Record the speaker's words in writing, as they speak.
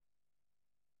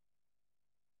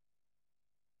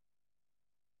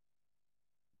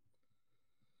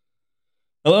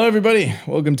Hello, everybody.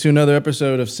 Welcome to another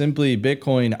episode of Simply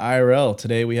Bitcoin IRL.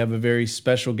 Today, we have a very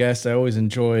special guest. I always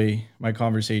enjoy my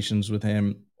conversations with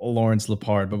him, Lawrence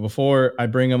Lepard. But before I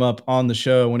bring him up on the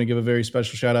show, I want to give a very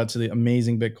special shout out to the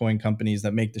amazing Bitcoin companies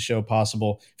that make the show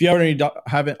possible. If you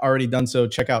haven't already done so,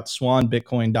 check out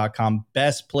swanbitcoin.com.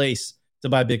 Best place to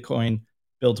buy Bitcoin,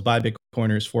 built by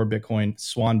Bitcoiners for Bitcoin,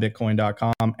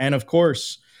 swanbitcoin.com. And of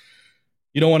course,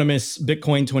 you don't want to miss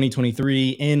Bitcoin 2023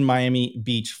 in Miami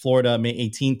Beach, Florida, May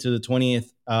 18th to the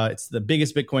 20th. It's the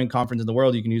biggest Bitcoin conference in the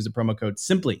world. You can use the promo code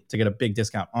simply to get a big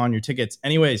discount on your tickets.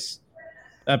 Anyways,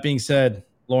 that being said,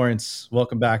 Lawrence,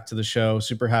 welcome back to the show.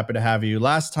 Super happy to have you.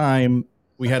 Last time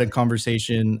we had a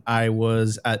conversation, I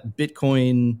was at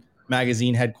Bitcoin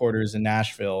Magazine headquarters in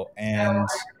Nashville, and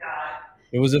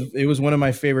it was one of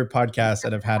my favorite podcasts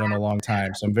that I've had in a long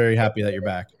time. So I'm very happy that you're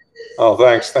back. Oh,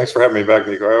 thanks. Thanks for having me back,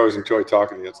 Nico. I always enjoy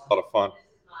talking to you. It's a lot of fun.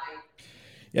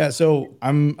 Yeah, so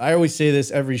I always say this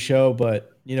every show,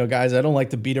 but guys, I don't like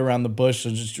to beat around the bush.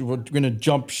 So we're gonna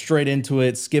jump straight into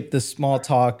it, skip the small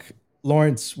talk.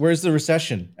 Lawrence, where's the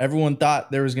recession? Everyone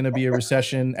thought there was gonna be a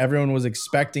recession. Everyone was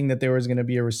expecting that there was gonna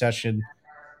be a recession.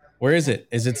 Where is it?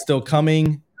 Is it still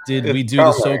coming? Did It's we do the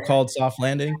coming. so-called soft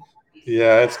landing?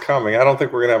 Yeah, it's coming. I don't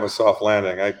think we're going to have a soft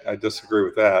landing. I disagree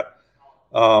with that.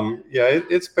 Yeah,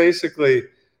 it's basically.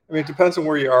 I mean, it depends on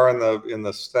where you are in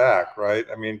the stack, right?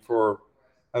 I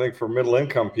think for middle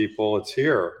income people, it's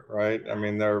here, right? I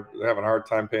mean, they're having a hard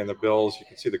time paying the bills. You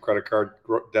can see the credit card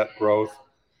debt growth.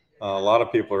 A lot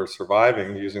of people are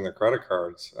surviving using their credit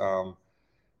cards.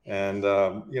 And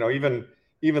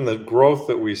even the growth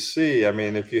that we see, I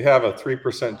mean, if you have a 3%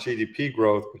 GDP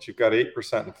growth, but you've got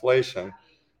 8% inflation,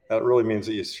 that really means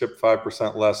that you ship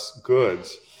 5% less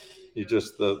goods. You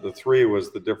just the three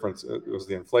was the difference. It was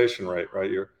the inflation rate, right?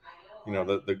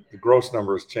 The gross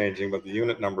number is changing, but the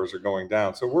unit numbers are going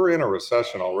down. So we're in a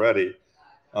recession already.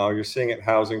 You're seeing it in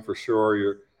housing for sure.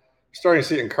 You're starting to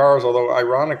see it in cars, although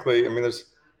ironically, I mean, there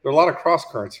are a lot of cross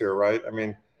currents here, right? I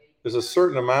mean, there's a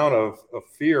certain amount of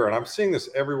fear, and I'm seeing this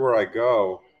everywhere I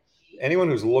go. Anyone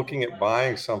who's looking at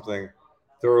buying something,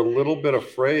 they're a little bit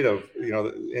afraid of,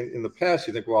 in the past,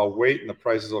 you think, well, I'll wait and the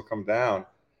prices will come down.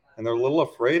 And they're a little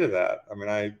afraid of that. I mean,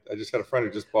 I just had a friend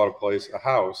who just bought a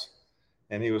house,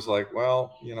 and he was like,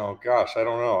 well, gosh, I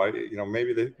don't know.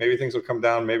 Maybe things will come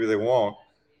down, maybe they won't.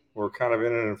 We're kind of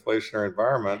in an inflationary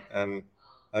environment, and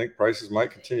I think prices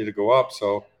might continue to go up.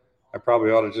 So I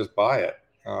probably ought to just buy it.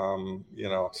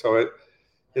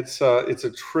 So it's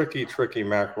a tricky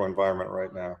macro environment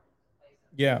right now.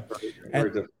 Yeah. Very, And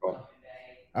very difficult.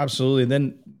 absolutely.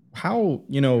 Then how,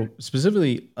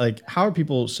 specifically, like, how are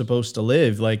people supposed to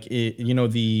live? Like,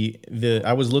 the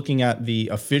I was looking at the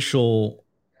official,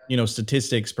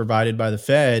 statistics provided by the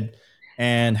Fed,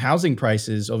 and housing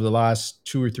prices over the last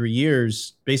 2 or 3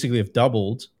 years basically have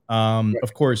doubled.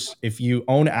 Of course, if you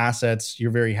own assets,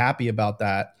 you're very happy about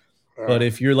that. But Uh,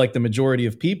 if you're like the majority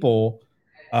of people,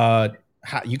 uh,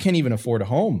 you can't even afford a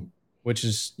home, which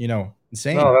is, no,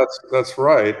 insane. that's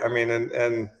right. I mean,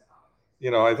 and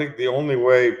I think the only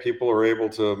way people are able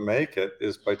to make it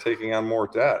is by taking on more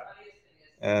debt.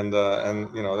 And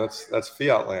that's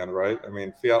fiat land, right? I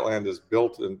mean, fiat land is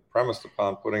built and premised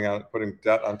upon putting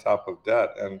debt on top of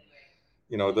debt. And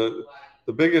you know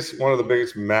the biggest one of the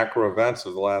biggest macro events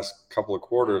of the last couple of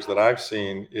quarters that I've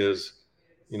seen is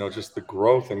just the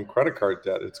growth in credit card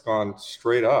debt. It's gone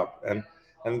straight up.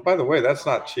 And by the way, that's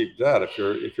not cheap debt. If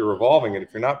you're revolving it,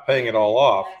 if you're not paying it all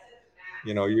off,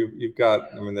 you've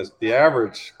got, I mean, the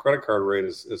average credit card rate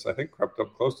is I think crept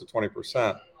up close to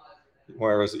 20%,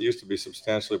 whereas it used to be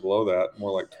substantially below that,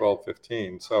 more like 12,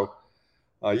 15. So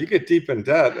you get deep in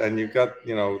debt, and you've got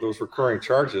those recurring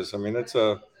charges. I mean, it's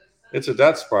a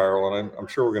debt spiral, and I'm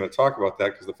sure we're going to talk about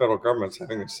that because the federal government's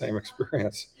having the same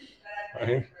experience,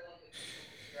 right?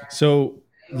 So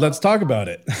let's talk about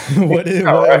it.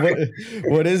 Yeah, right.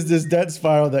 What is this debt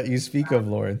spiral that you speak of,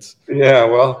 Lawrence? Yeah,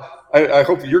 well, I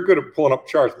hope you're good at pulling up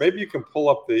charts. Maybe you can pull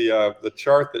up the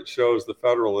chart that shows the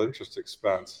federal interest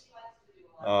expense.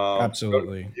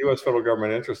 Absolutely. U.S. federal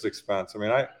government interest expense. I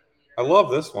mean, I love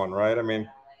this one, right? I mean,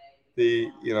 the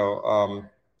you know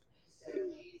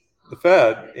the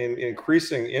Fed in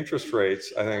increasing interest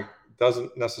rates, I think,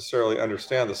 doesn't necessarily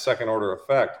understand the second order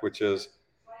effect, which is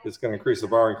it's going to increase the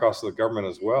borrowing cost of the government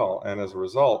as well, and as a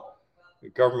result, the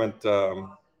government.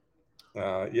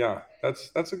 Yeah,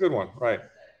 that's a good one, right?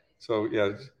 So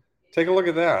yeah, take a look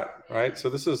at that, right? So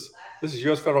this is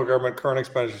U.S. federal government current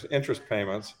expenditures interest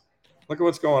payments. Look at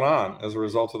what's going on as a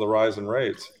result of the rise in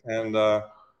rates, and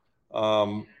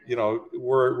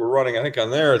we're running. I think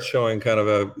on there it's showing kind of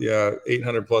a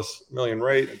 800 plus million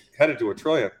rate headed to a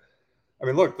trillion. I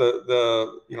mean, look,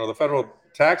 the federal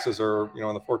taxes are,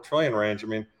 in the 4 trillion range. I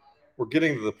mean, we're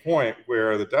getting to the point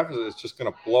where the deficit is just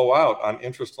going to blow out on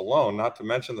interest alone. Not to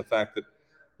mention the fact that,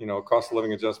 cost of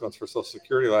living adjustments for Social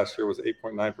Security last year was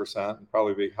 8.9%, and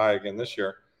probably be high again this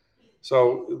year.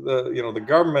 So the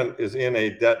government is in a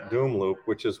debt doom loop,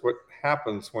 which is what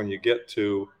happens when you get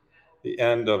to the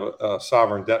end of a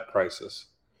sovereign debt crisis.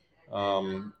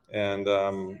 And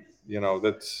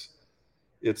that's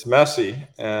it's messy,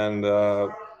 and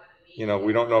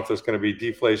we don't know if there's going to be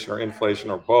deflation or inflation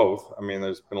or both. I mean,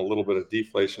 there's been a little bit of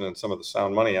deflation in some of the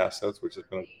sound money assets, which has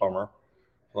been a bummer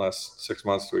the last 6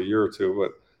 months to a year or two.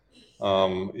 But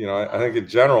I think in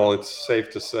general, it's safe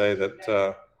to say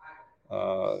that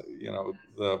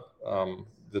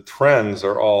the trends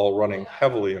are all running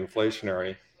heavily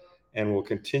inflationary and will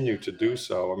continue to do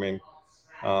so. I mean,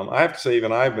 I have to say,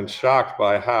 even I've been shocked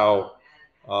by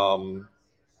um,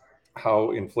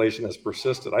 how inflation has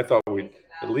persisted. I thought we'd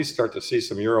at least start to see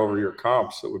some year-over-year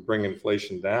comps that would bring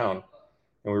inflation down,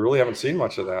 and we really haven't seen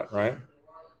much of that, right?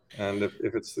 And if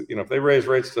it's if they raise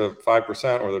rates to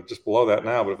 5%, or they're just below that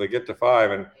now, but if they get to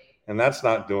 5, and that's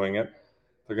not doing it,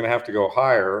 they're going to have to go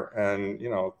higher. And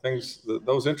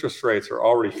those interest rates are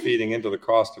already feeding into the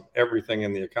cost of everything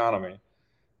in the economy,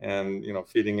 and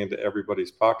feeding into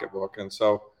everybody's pocketbook. And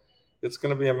so it's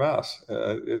going to be a mess.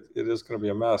 It is going to be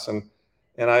a mess. And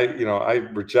I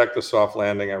reject the soft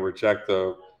landing. I reject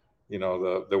that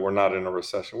we're not in a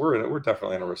recession. We're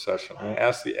definitely in a recession. I mean,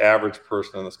 ask the average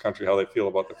person in this country how they feel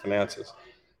about the finances,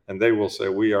 and they will say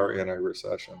we are in a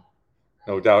recession,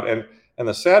 no doubt. And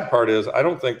the sad part is, I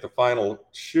don't think the final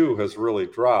shoe has really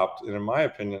dropped. And in my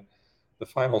opinion, the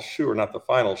final shoe, or not the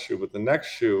final shoe, but the next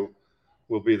shoe,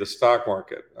 will be the stock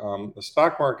market. The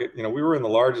stock market, we were in the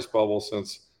largest bubble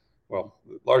since, well,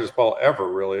 largest bubble ever,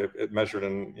 really. It measured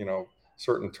in,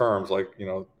 certain terms, like,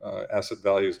 asset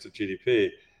values to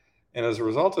GDP. And as a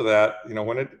result of that,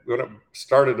 when it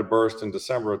started to burst in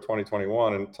December of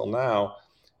 2021 until now,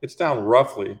 it's down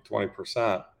roughly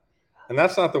 20%. And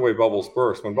that's not the way bubbles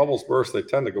burst. When bubbles burst, they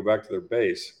tend to go back to their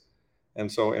base.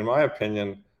 And so, in my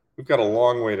opinion, we've got a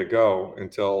long way to go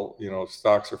until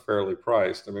stocks are fairly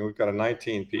priced. I mean, we've got a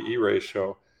 19 PE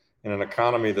ratio in an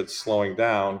economy that's slowing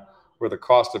down, where the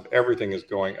cost of everything is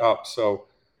going up. So,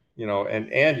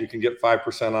 and you can get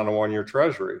 5% on a 1-year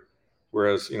Treasury,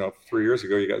 whereas 3 years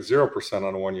ago you got 0%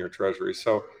 on a 1-year Treasury.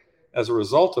 So, as a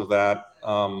result of that,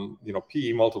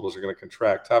 PE multiples are going to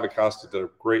contract. Tavi Costa did a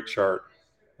great chart.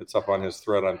 It's up on his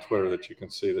thread on Twitter that you can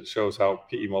see, that shows how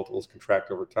PE multiples contract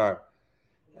over time.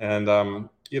 And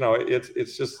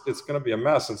it's going to be a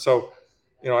mess. And so,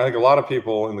 I think a lot of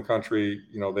people in the country,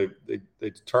 they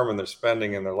determine their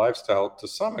spending and their lifestyle to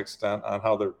some extent on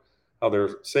how their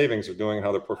savings are doing,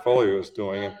 how their portfolio is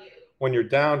doing. And when you're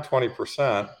down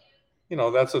 20%,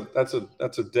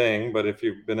 that's a ding. But if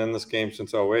you've been in this game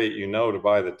since '08, to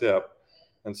buy the dip.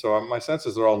 And so my sense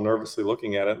is they're all nervously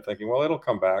looking at it and thinking, well, it'll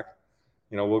come back.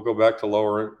 We'll go back to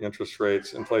lower interest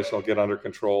rates, inflation will get under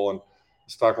control, and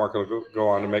the stock market will go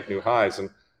on to make new highs. And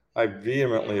I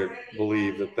vehemently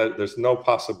believe that there's no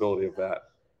possibility of that.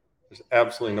 There's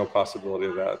absolutely no possibility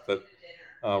of that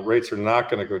rates are not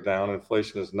going to go down,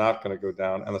 inflation is not going to go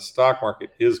down, and the stock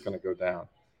market is going to go down.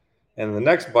 And the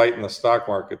next bite in the stock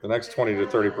market, the next 20 to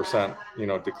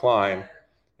 30%, decline,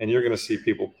 and you're going to see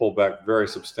people pull back very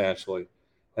substantially.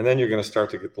 And then you're going to start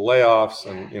to get the layoffs,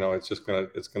 and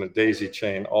it's going to daisy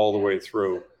chain all the way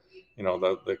through.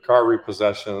 The car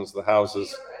repossessions, the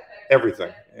houses,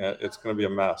 everything. It's going to be a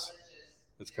mess.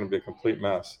 It's going to be a complete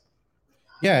mess.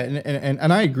 Yeah,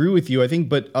 and I agree with you. I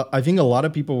think a lot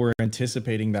of people were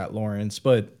anticipating that, Lawrence,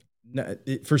 but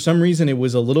for some reason it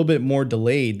was a little bit more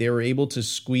delayed. They were able to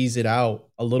squeeze it out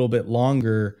a little bit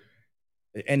longer.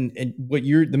 And what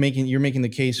you're making the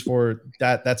case for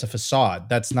that, that's a facade.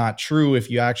 That's not true. If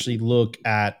you actually look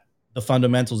at the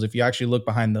fundamentals, if you actually look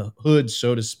behind the hood,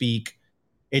 so to speak,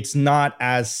 it's not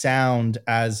as sound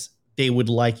as they would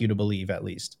like you to believe, at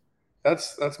least.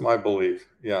 That's my belief.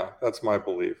 Yeah, that's my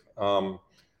belief.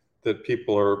 That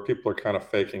people are kind of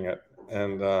faking it,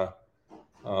 and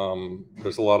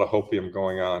there's a lot of hopium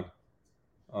going on,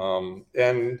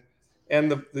 and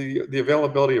the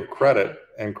availability of credit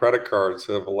and credit cards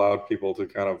have allowed people to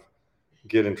kind of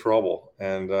get in trouble,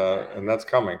 and that's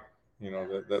coming.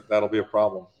 That'll be a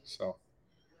problem. So.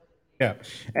 Yeah.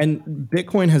 And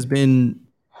Bitcoin has been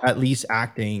at least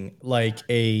acting like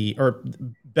or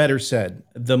better said,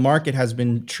 the market has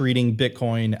been treating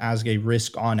Bitcoin as a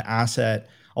risk on asset.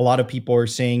 A lot of people are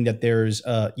saying that there's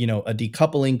a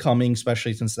decoupling coming,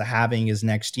 especially since the halving is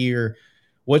next year.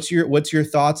 What's your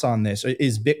thoughts on this?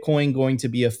 Is Bitcoin going to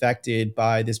be affected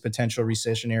by this potential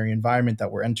recessionary environment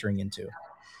that we're entering into?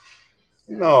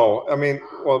 No, I mean,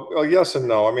 well, yes and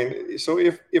no. I mean, so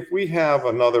if we have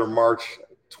another March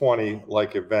 20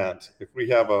 like event, if we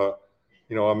have a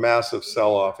massive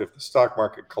sell off, if the stock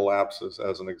market collapses,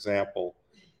 as an example,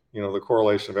 the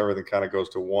correlation of everything kind of goes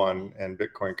to one, and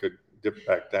Bitcoin could dip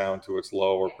back down to its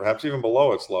low, or perhaps even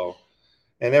below its low,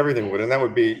 and everything would, and that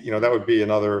would be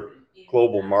another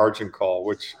global margin call,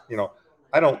 which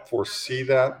I don't foresee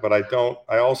that, but I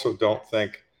also don't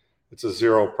think it's a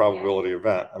zero probability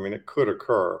event. I mean, it could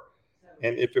occur,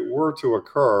 and if it were to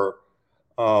occur,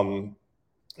 um,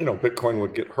 Bitcoin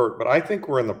would get hurt. But I think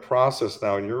we're in the process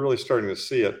now, and you're really starting to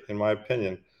see it, in my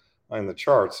opinion, in the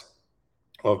charts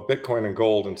of Bitcoin and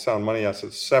gold and sound money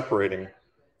assets separating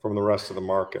from the rest of the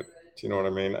market. Do you know what I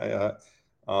mean?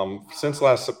 Since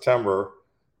last September,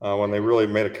 when they really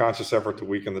made a conscious effort to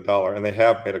weaken the dollar, and they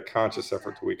have made a conscious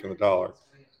effort to weaken the dollar,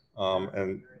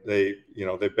 and they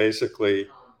basically,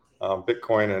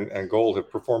 Bitcoin and gold have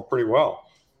performed pretty well.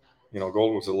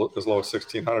 Gold was as low as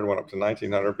 1,600, went up to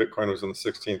 1,900. Bitcoin was in the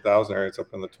 16,000 area. It's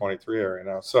up in the 23 area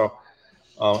now. So,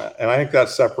 and I think that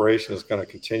separation is going to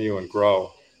continue and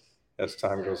grow as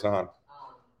time goes on.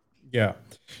 Yeah.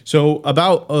 So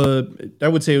about I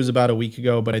would say it was about a week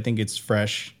ago, but I think it's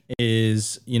fresh.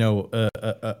 Is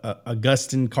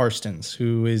Augustin Carstens,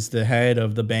 who is the head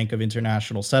of the Bank of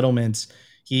International Settlements.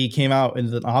 He came out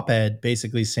in an op-ed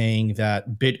basically saying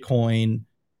that Bitcoin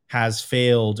has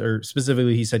failed, or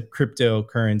specifically, he said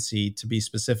cryptocurrency to be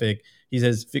specific. He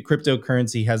says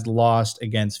cryptocurrency has lost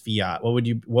against fiat. What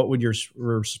would your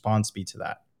response be to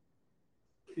that?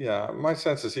 Yeah, my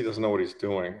sense is he doesn't know what he's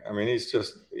doing. I mean, he's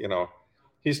just,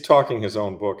 he's talking his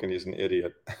own book, and he's an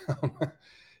idiot. That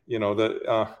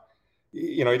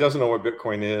he doesn't know what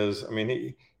Bitcoin is. I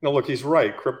mean, look, he's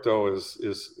right. Crypto is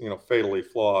fatally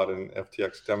flawed, and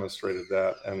FTX demonstrated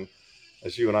that. And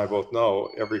as you and I both know,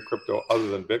 every crypto other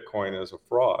than Bitcoin is a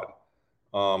fraud.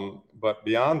 But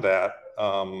beyond that,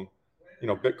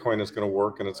 Bitcoin is going to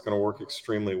work, and it's going to work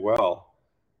extremely well.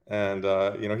 And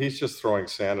he's just throwing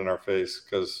sand in our face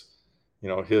because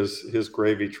his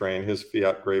gravy train, his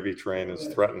fiat gravy train,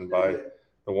 is threatened by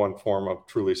the one form of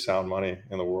truly sound money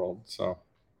in the world. So.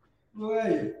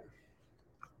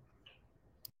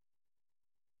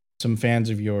 Some fans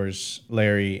of yours,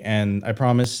 Larry, and I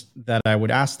promised that I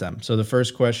would ask them. So the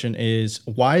first question is,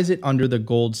 why is it under the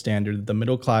gold standard that the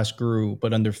middle class grew,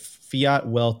 but under fiat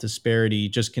wealth disparity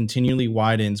just continually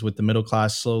widens with the middle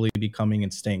class slowly becoming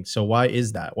extinct? So why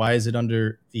is that? Why is it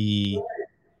under the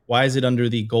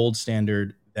gold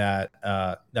standard that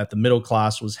that the middle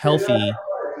class was healthy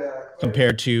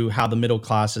compared to how the middle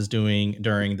class is doing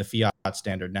during the fiat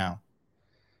standard now?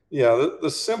 Yeah, the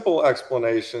simple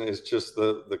explanation is just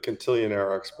the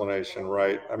cantillionaire explanation,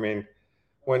 right? I mean,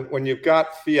 when you've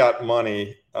got fiat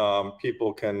money,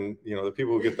 people can, the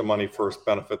people who get the money first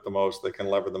benefit the most. They can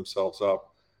lever themselves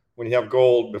up. When you have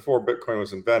gold, before Bitcoin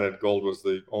was invented, gold was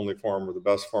the only form, or the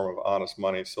best form, of honest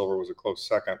money. Silver was a close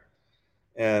second.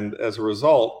 And as a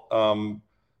result,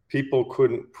 people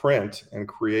couldn't print and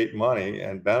create money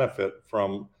and benefit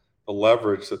from the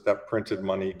leverage that printed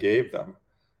money gave them.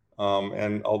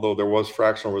 And although there was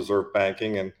fractional reserve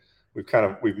banking, and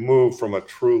we've moved from a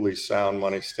truly sound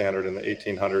money standard in the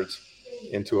 1800s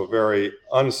into a very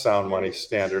unsound money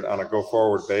standard on a go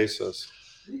forward basis.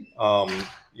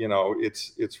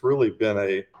 It's really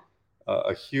been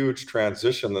a huge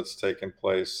transition that's taken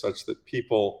place, such that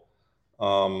people,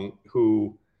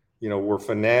 who were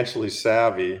financially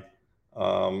savvy,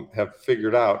 have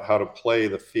figured out how to play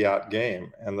the fiat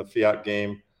game, and the fiat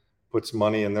game puts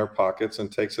money in their pockets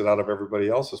and takes it out of everybody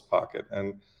else's pocket.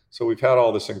 And so we've had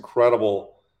all this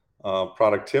incredible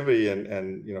productivity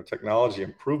and technology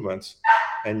improvements,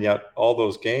 and yet all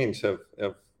those gains have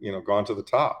gone to the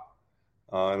top,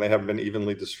 and they haven't been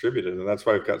evenly distributed, and that's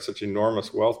why we've got such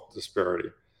enormous wealth disparity.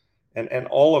 And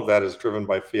all of that is driven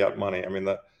by fiat money. I mean,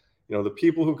 the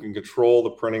people who can control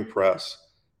the printing press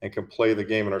and can play the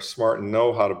game and are smart and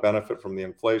know how to benefit from the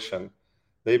inflation,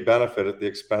 they benefit at the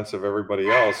expense of everybody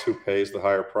else who pays the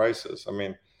higher prices. I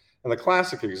mean, and the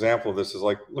classic example of this is,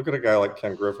 like, look at a guy like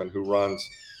Ken Griffin, who runs,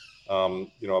 a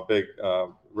big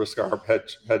risk arb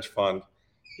hedge fund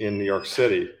in New York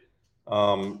City.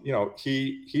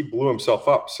 He blew himself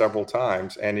up several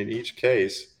times, and in each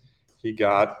case, he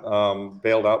got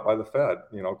bailed out by the Fed,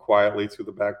 quietly through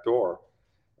the back door.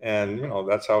 And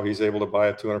that's how he's able to buy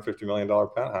a $250 million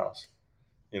penthouse.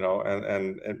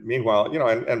 And meanwhile,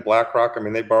 and BlackRock, I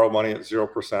mean, they borrow money at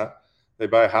 0%. They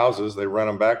buy houses, they rent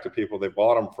them back to people they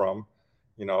bought them from,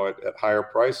 at higher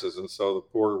prices. And so the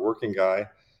poor working guy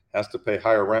has to pay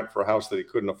higher rent for a house that he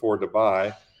couldn't afford to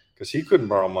buy because he couldn't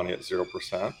borrow money at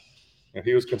 0%.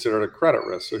 He was considered a credit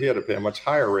risk, so he had to pay a much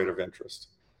higher rate of interest.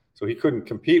 So he couldn't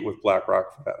compete with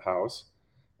BlackRock for that house.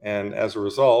 And as a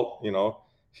result,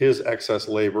 his excess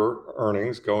labor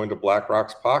earnings go into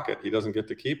BlackRock's pocket. He doesn't get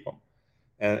to keep them.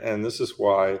 And this is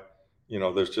why,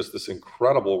 there's just this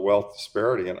incredible wealth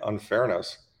disparity and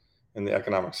unfairness in the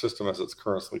economic system as it's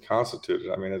currently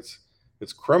constituted. I mean,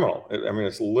 it's criminal.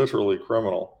 It's literally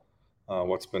criminal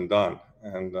what's been done,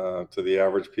 and to the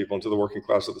average people and to the working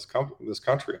class of this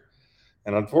country.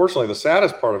 And unfortunately, the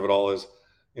saddest part of it all is,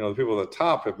 the people at the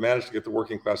top have managed to get the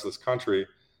working class of this country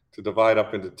to divide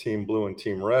up into Team Blue and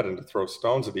Team Red and to throw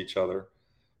stones at each other.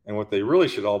 And what they really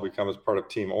should all become is part of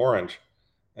Team Orange.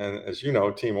 And as you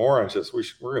know, Team Orange is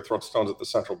we're going to throw stones at the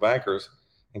central bankers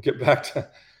and get back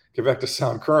to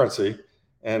sound currency.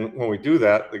 And when we do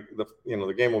that,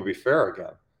 the game will be fair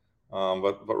again.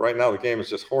 But right now the game is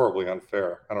just horribly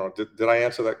unfair. I don't know. Did I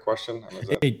answer that question?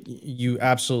 You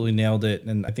absolutely nailed it,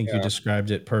 and I think you Yeah.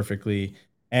 described it perfectly.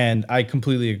 And I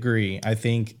completely agree. I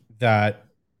think that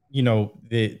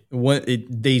they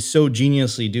so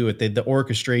geniusly do it. The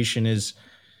orchestration is,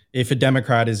 if a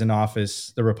Democrat is in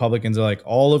office, the Republicans are like,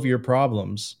 all of your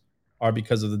problems are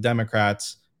because of the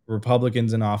Democrats.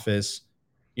 Republicans in office,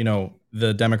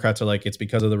 the Democrats are like, it's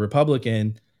because of the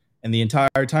Republican. And the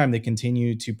entire time they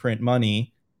continue to print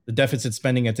money. The deficit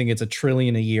spending, I think it's $1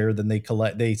 trillion a year. Then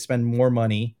they spend more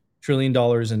money, $1 trillion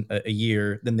a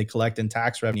year than they collect in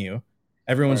tax revenue.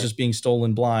 Everyone's Right. just being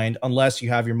stolen blind unless you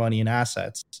have your money in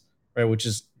assets, right? Which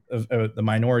is the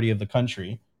minority of the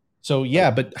country. So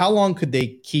yeah, but how long could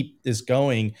they keep this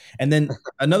going? And then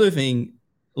another thing,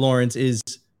 Lawrence, is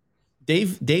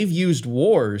they've used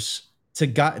wars to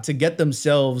get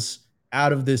themselves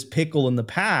out of this pickle in the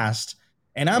past.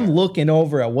 And I'm Yeah. looking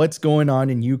over at what's going on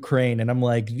in Ukraine, and I'm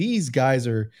like, these guys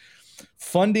are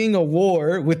funding a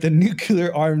war with a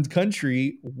nuclear armed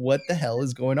country. What the hell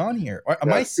is going on here? Am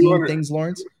Yeah, I seeing things,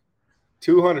 Lawrence?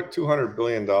 $200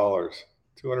 billion.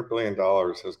 $200 billion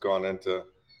has gone into,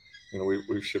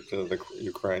 we've shipped into the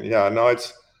Ukraine. Yeah, no,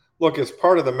 it's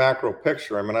part of the macro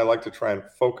picture. I like to try and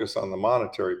focus on the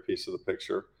monetary piece of the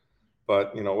picture,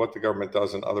 but what the government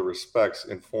does in other respects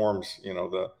informs,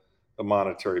 the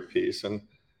monetary piece. And,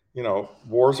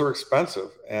 wars are expensive.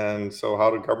 And so how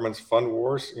do governments fund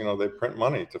wars? They print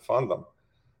money to fund them.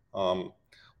 One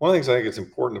of the things I think it's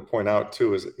important to point out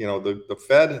too is, the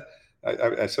Fed,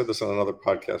 I said this on another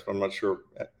podcast, but I'm not sure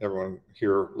everyone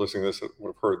here listening to this would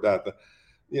have heard that.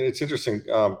 It's interesting.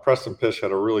 Preston Pish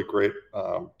had a really great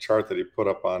chart that he put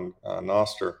up on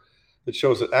Noster that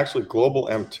shows that actually global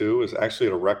M2 is actually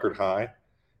at a record high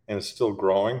and is still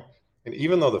growing. And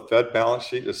even though the Fed balance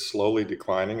sheet is slowly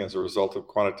declining as a result of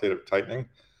quantitative tightening,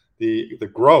 the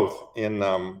growth in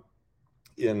the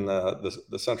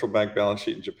central bank balance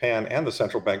sheet in Japan and the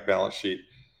central bank balance sheet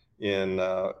in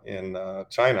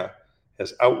China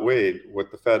has outweighed what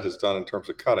the Fed has done in terms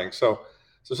of cutting. So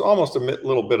there's almost a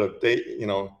little bit of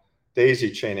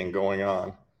daisy chaining going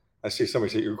on. I see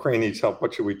somebody say Ukraine needs help.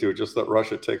 What should we do? Just let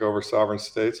Russia take over sovereign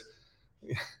states?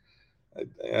 I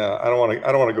don't want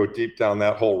to go deep down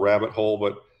that whole rabbit hole.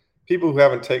 But people who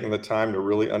haven't taken the time to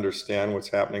really understand what's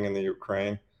happening in the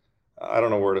Ukraine, I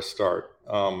don't know where to start.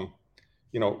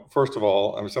 First of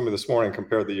all, somebody this morning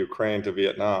compared the Ukraine to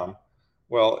Vietnam.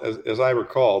 Well, as I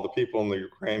recall, the people in the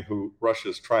Ukraine who Russia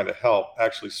is trying to help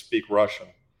actually speak Russian.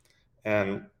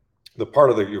 And the part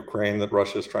of the Ukraine that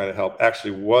Russia is trying to help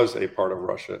actually was a part of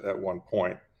Russia at one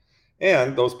point.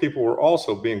 And those people were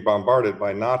also being bombarded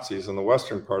by Nazis in the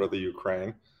western part of the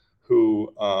Ukraine,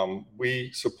 who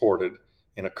we supported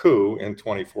in a coup in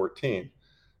 2014.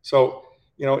 So,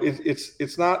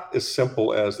 it's not as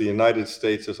simple as the United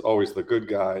States is always the good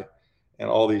guy and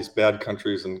all these bad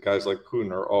countries and guys like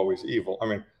Putin are always evil.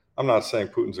 I'm not saying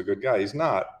Putin's a good guy. He's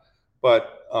not.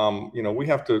 But we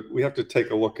have to take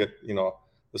a look at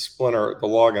the splinter, the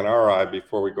log in our eye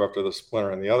before we go after the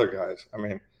splinter in the other guys.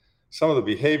 Some of the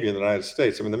behavior in the United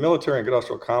States. The military and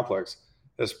industrial complex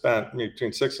has spent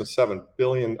between $6 and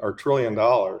 $7 trillion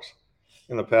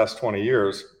in the past 20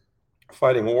 years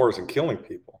fighting wars and killing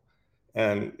people,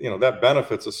 and that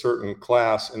benefits a certain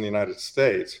class in the United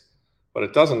States, but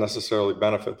it doesn't necessarily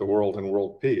benefit the world and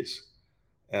world peace.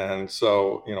 And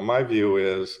so, my view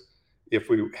is if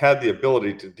we had the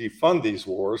ability to defund these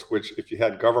wars, which if you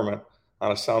had government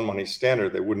on a sound money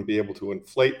standard, they wouldn't be able to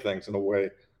inflate things in a way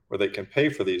where they can pay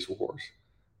for these wars.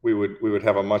 We would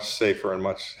have a much safer and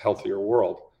much healthier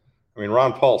world.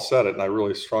 Ron Paul said it, and I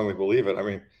really strongly believe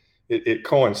it. It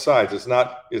coincides. It's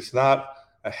not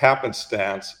a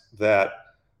happenstance that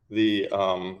the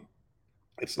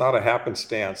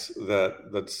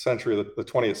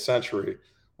 20th century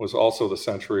was also the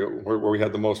century where we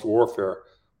had the most warfare.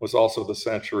 was also the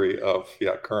century of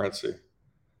fiat currency.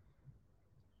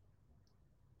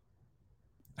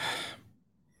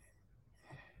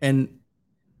 And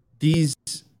these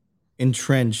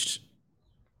entrenched,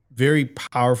 very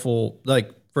powerful, like,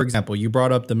 for example, you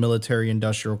brought up the military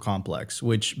industrial complex,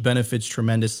 which benefits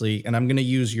tremendously. And I'm going to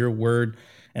use your word.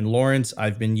 And Lawrence,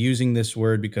 I've been using this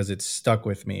word because it's stuck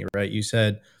with me, right? You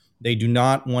said they do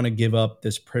not want to give up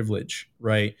this privilege,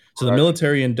 right? So the Correct.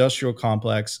 military industrial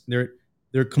complex,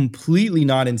 they're completely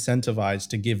not incentivized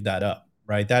to give that up,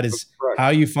 right? That That's is correct. how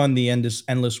you fund the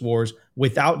endless wars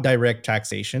without direct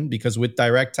taxation, because with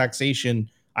direct taxation,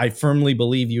 I firmly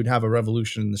believe you'd have a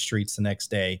revolution in the streets the next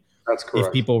day That's if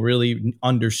correct. people really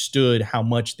understood how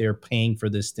much they're paying for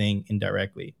this thing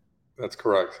indirectly. That's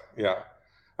correct. Yeah.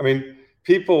 I mean,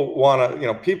 people want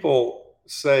to, people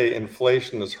say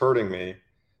inflation is hurting me,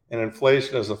 and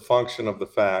inflation is a function of the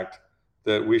fact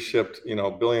that we shipped,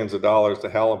 billions of dollars to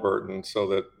Halliburton so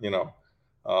that,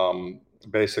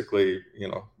 basically,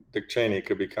 Dick Cheney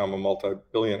could become a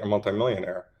multi-billion or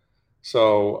multimillionaire.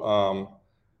 So,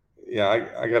 yeah,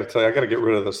 I got to tell you, I got to get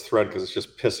rid of this thread because it's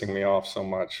just pissing me off so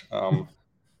much.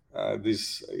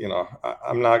 These,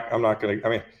 I'm not going to, I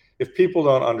mean, if people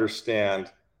don't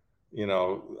understand,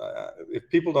 if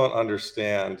people don't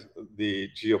understand the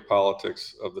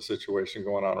geopolitics of the situation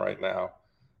going on right now,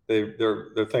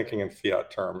 they're thinking in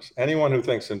fiat terms. Anyone who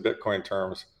thinks in Bitcoin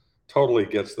terms totally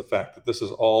gets the fact that this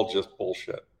is all just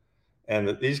bullshit, and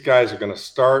that these guys are going to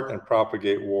start and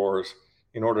propagate wars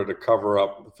in order to cover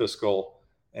up the fiscal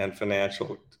and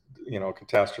financial,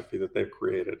 catastrophe that they've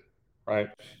created, right?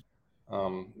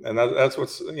 And that's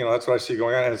that's what I see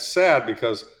going on. And it's sad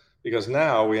because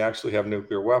now we actually have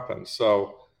nuclear weapons.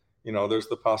 So there's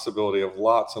the possibility of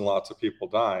lots and lots of people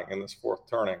dying in this fourth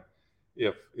turning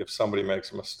if somebody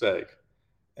makes a mistake.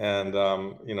 And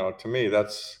to me,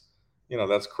 that's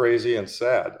crazy and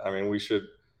sad. I mean, we should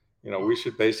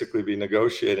basically be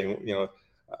negotiating.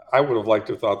 I would have liked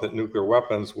to have thought that nuclear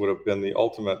weapons would have been the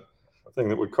ultimate thing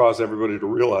that would cause everybody to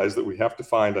realize that we have to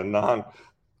find a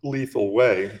non-lethal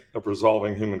way of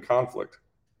resolving human conflict.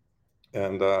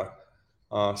 And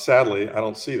sadly, I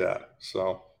don't see that.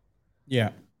 So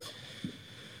Yeah.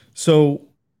 So,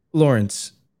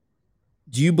 Lawrence,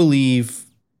 do you believe,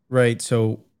 right?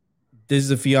 So, this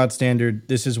is a fiat standard.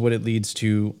 This is what it leads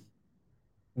to.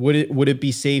 Would it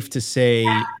be safe to say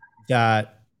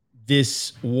that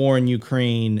this war in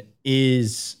Ukraine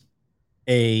is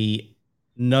a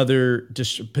another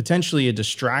potentially a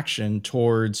distraction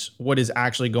towards what is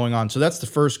actually going on? So that's the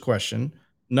first question.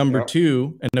 Number yeah,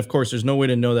 two, and of course, there's no way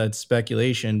to know that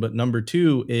speculation, but number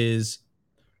two is,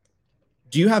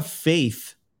 do you have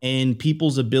faith in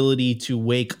people's ability to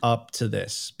wake up to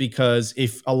this? Because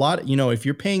if a lot, if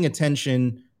you're paying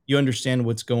attention, you understand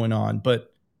what's going on.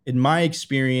 But in my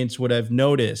experience, what I've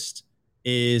noticed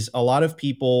is a lot of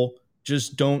people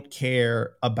just don't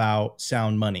care about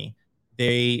sound money.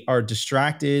 They are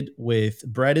distracted with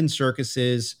bread and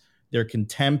circuses. They're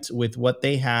content with what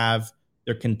they have.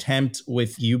 They're content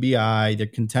with UBI. They're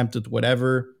content with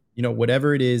whatever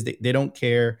it is. They don't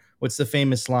care. What's the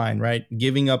famous line, right?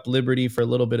 Giving up liberty for a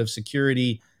little bit of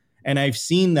security. And I've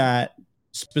seen that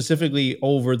specifically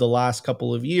over the last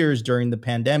couple of years during the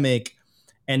pandemic.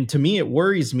 And to me, it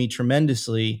worries me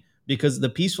tremendously because the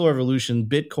peaceful revolution,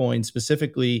 Bitcoin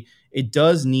specifically, it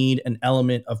does need an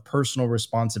element of personal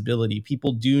responsibility.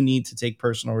 People do need to take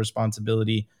personal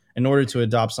responsibility in order to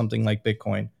adopt something like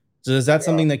Bitcoin. So is that yeah,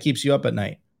 something that keeps you up at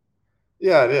night?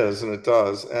 yeah, it is, and it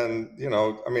does. And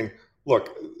I mean,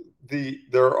 look,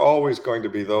 there are always going to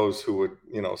be those who would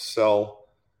sell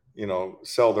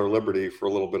their liberty for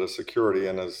a little bit of security.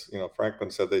 And as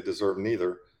Franklin said, they deserve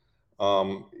neither.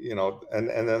 And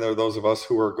then there are those of us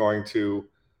who are going to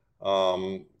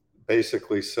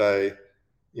basically say,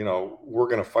 we're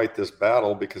going to fight this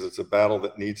battle because it's a battle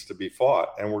that needs to be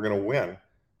fought, and we're going to win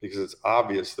because it's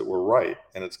obvious that we're right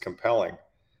and it's compelling.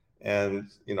 And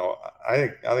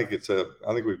I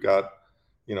think we've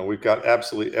got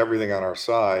absolutely everything on our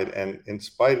side. And in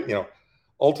spite,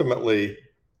 ultimately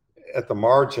at the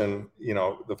margin,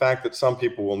 the fact that some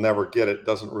people will never get it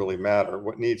doesn't really matter.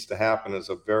 What needs to happen is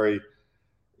a very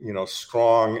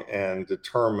strong and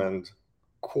determined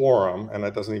quorum, and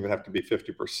that doesn't even have to be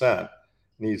 50%,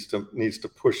 needs to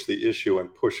push the issue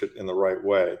and push it in the right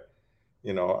way.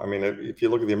 I mean, if you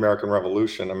look at the American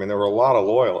Revolution, I mean, there were a lot of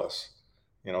loyalists.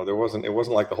 It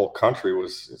wasn't like the whole country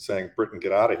was saying, Britain,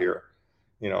 get out of here.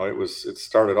 It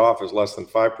started off as less than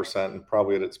 5%, and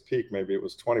probably at its peak, maybe it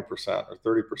was 20% or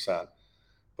 30%.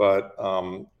 But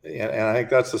and I think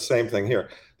that's the same thing here.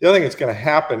 The other thing that's going to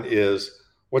happen is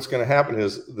what's going to happen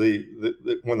is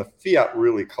when the fiat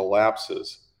really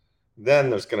collapses,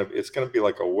 then it's gonna be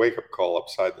like a wake up call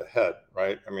upside the head,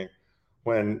 right? I mean,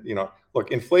 when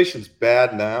look, inflation's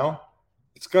bad now,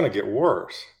 it's gonna get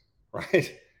worse,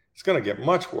 right? It's gonna get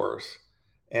much worse,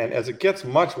 and as it gets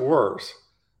much worse,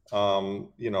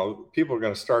 people are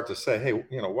gonna start to say, hey,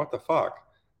 what the fuck?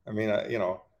 I mean,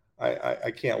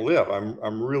 I can't live.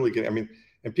 I'm really getting. I mean,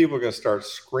 and people are going to start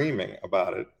screaming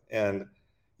about it, and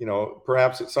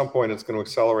perhaps at some point it's going to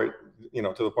accelerate,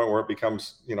 to the point where it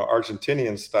becomes,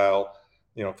 Argentinian style,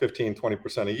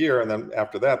 15-20% a year, and then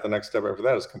after that, the next step after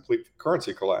that is complete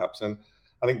currency collapse. And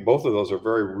I think both of those are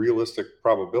very realistic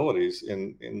probabilities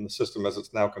in the system as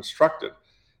it's now constructed.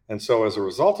 And so as a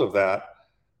result of that,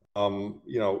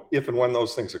 if and when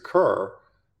those things occur,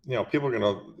 people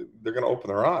are they're gonna open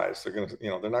their eyes. They're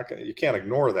gonna, they're not gonna. You can't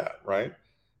ignore that, right? And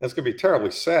it's gonna be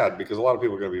terribly sad because a lot of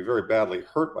people are gonna be very badly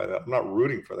hurt by that. I'm not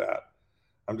rooting for that.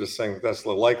 I'm just saying that's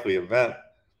the likely event,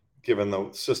 given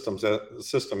the system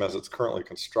as it's currently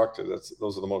constructed.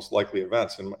 Those are the most likely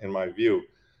events in my view.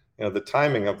 The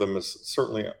timing of them is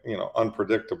certainly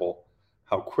unpredictable.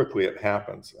 How quickly it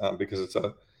happens, because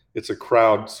it's a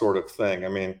crowd sort of thing. I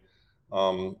mean,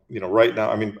 right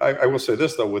now, I mean, I will say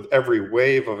this though: with every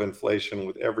wave of inflation,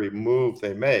 with every move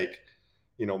they make,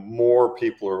 more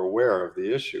people are aware of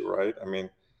the issue, right? I mean,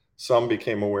 some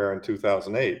became aware in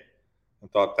 2008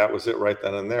 and thought that was it right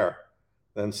then and there.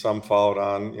 Then some followed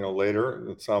on, later,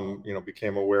 and some,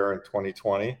 became aware in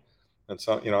 2020, and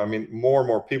some, I mean, more and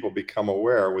more people become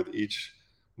aware with each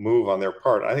move on their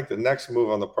part. I think the next move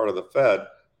on the part of the Fed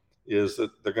is that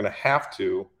they're going to have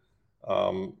to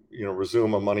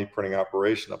resume a money printing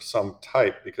operation of some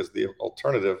type, because the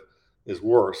alternative is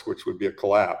worse, which would be a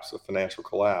collapse, a financial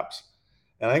collapse.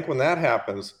 And I think when that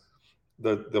happens,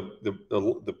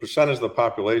 the percentage of the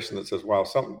population that says, "Wow,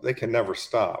 something they can never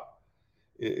stop,"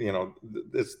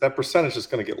 that percentage is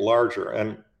going to get larger.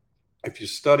 And if you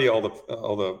study all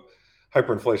the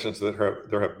hyperinflations that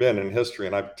there have been in history,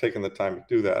 and I've taken the time to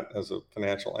do that as a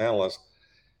financial analyst,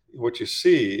 what you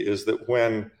see is that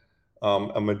when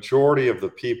a majority of the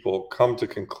people come to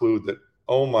conclude that,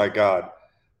 oh my God,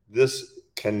 this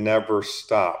can never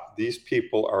stop. These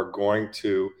people are going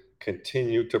to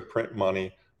continue to print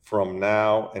money from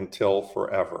now until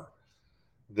forever.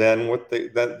 Then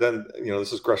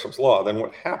this is Gresham's law. Then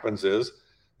what happens is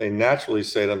they naturally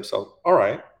say to themselves, all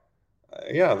right,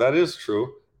 yeah, that is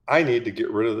true. I need to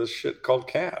get rid of this shit called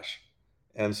cash.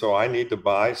 And so I need to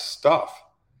buy stuff.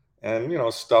 And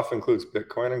stuff includes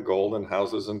Bitcoin and gold and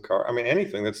houses and cars. I mean,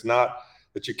 anything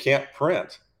that you can't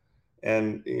print.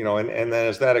 And and then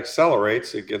as that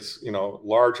accelerates, it gets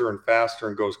larger and faster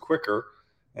and goes quicker.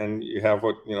 And you have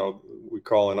what we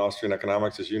call in Austrian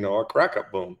economics, as a crack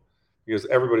up boom, because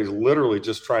everybody's literally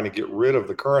just trying to get rid of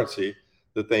the currency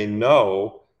that they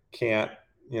know can't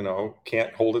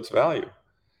hold its value.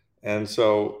 And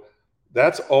so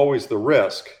that's always the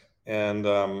risk. And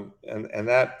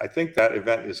that, I think that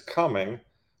event is coming,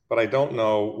 but I don't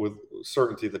know with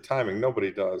certainty the timing. Nobody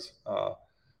does.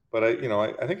 But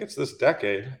I think it's this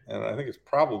decade, and I think it's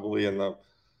probably in the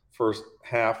first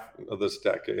half of this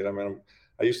decade. I mean,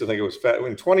 I used to think it was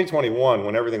in 2021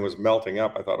 when everything was melting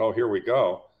up. I thought, oh, here we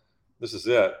go, this is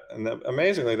it. And then,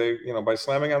 amazingly, they by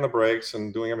slamming on the brakes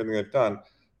and doing everything they've done,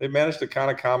 they've managed to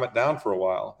kind of calm it down for a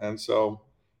while. And so,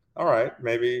 all right,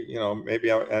 maybe and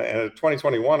in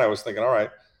 2021 I was thinking, all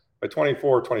right, by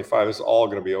 24, 25, this is all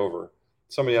going to be over.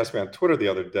 Somebody asked me on Twitter the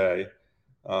other day,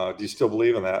 do you still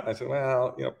believe in that? And I said,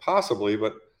 well, possibly,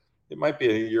 but it might be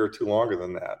a year or two longer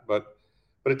than that. But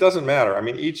it doesn't matter. I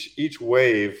mean, each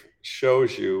wave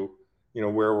shows you,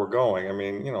 where we're going. I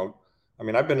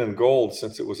mean, I've been in gold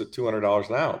since it was at $200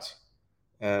 an ounce,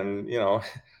 and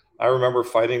I remember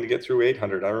fighting to get through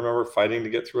 800. I remember fighting to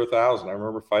get through 1,000. I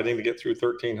remember fighting to get through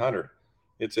 1,300.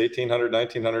 It's 1,800,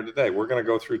 1,900 today. We're going to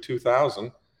go through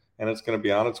 2,000, and it's going to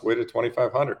be on its way to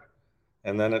 2,500.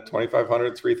 And then at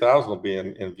 2,500, 3,000 will be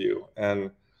in view. And,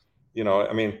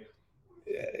 I mean,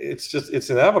 it's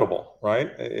inevitable,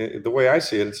 right? The way I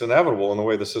see it, it's inevitable in the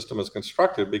way the system is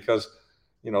constructed, because,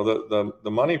 the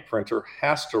money printer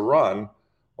has to run,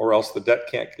 or else the debt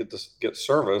can't get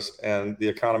serviced and the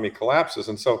economy collapses.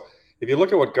 And so if you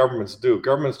look at what governments do,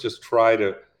 governments just try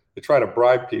to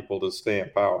bribe people to stay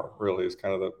in power, really, is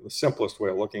kind of the simplest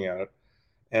way of looking at it.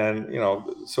 And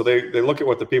so they look at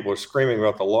what the people are screaming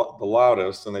about the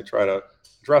loudest, and they try to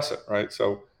address it, right?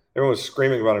 So everyone's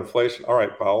screaming about inflation. All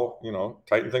right, Powell,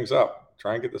 tighten things up,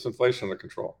 try and get this inflation under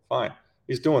control. Fine,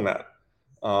 he's doing that,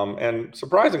 and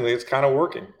surprisingly, it's kind of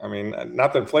working. I mean,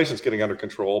 not that inflation's getting under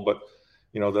control, but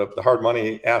the hard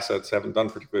money assets haven't done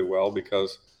particularly well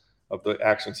because of the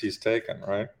actions he's taken,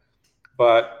 right?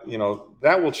 But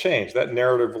that will change. That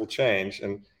narrative will change,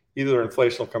 and either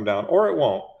inflation will come down or it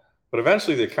won't. But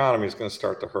eventually the economy is going to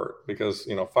start to hurt because,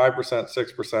 5%, 6%,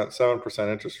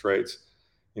 7% interest rates,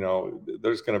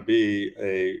 there's going to be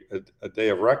a day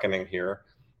of reckoning here.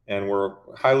 And we're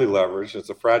highly leveraged. It's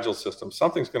a fragile system.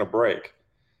 Something's going to break.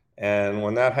 And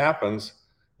when that happens,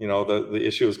 the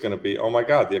issue is going to be, oh my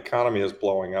God, the economy is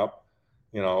blowing up.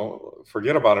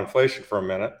 Forget about inflation for a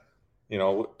minute.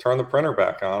 Turn the printer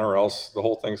back on, or else the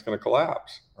whole thing's going to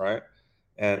collapse, right?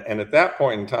 And at that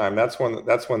point in time, that's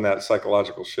when that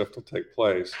psychological shift will take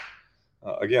place.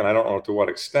 Again, I don't know to what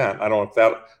extent. I don't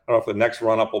know if the next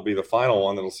run up will be the final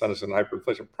one that'll send us into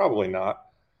hyperinflation. Probably not.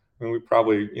 I mean, we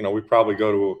probably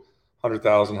go to $100,000,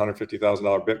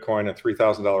 $150,000 Bitcoin and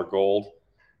 $3,000 gold,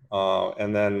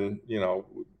 and then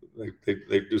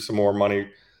they do some more money.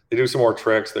 They do some more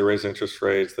tricks. They raise interest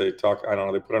rates. They talk. I don't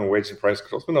know. They put on wage and price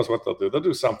controls. Who knows what they'll do? They'll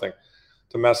do something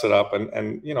to mess it up,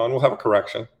 and we'll have a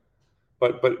correction.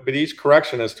 But each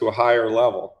correction is to a higher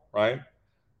level, right?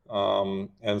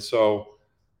 And so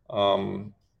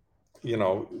the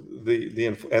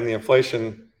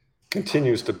inflation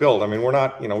continues to build. I mean, we're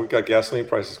not, we've got gasoline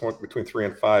prices between 3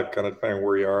 and 5, kind of depending on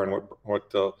where you are and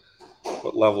what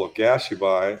level of gas you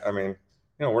buy. I mean,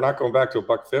 we're not going back to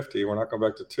 $1.50. We're not going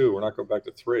back to 2. We're not going back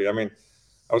to 3. I mean,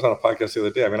 I was on a podcast the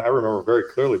other day. I mean, I remember very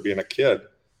clearly being a kid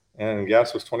and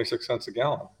gas was 26 cents a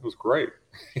gallon. It was great.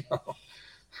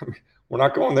 We're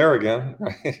not going there again,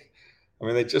 right? I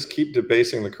mean, they just keep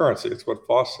debasing the currency. It's what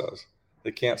Foss says.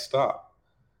 They can't stop.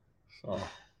 So,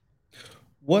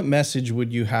 what message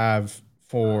would you have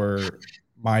for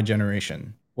my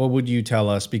generation? What would you tell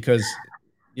us? Because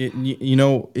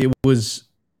it was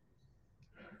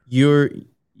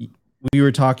we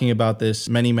were talking about this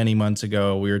many, many months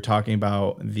ago. We were talking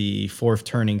about the fourth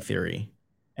turning theory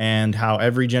and how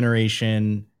every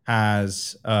generation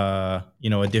has a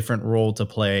different role to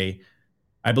play.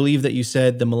 I believe that you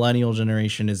said the millennial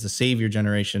generation is the savior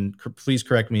generation. Please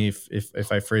correct me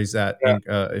if I phrase that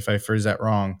if I phrase that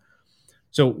wrong.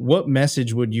 So, what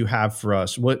message would you have for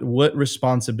us? What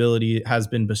responsibility has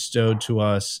been bestowed to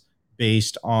us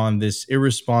based on this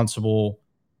irresponsible,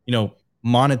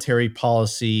 monetary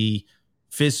policy,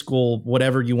 fiscal,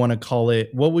 whatever you want to call it?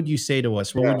 What would you say to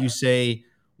us? What would you say?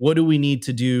 What do we need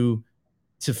to do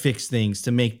to fix things,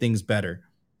 to make things better?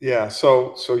 Yeah,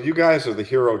 so you guys are the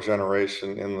hero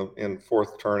generation in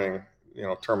fourth turning,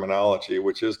 terminology,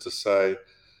 which is to say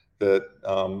that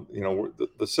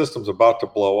the system's about to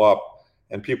blow up,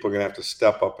 and people are going to have to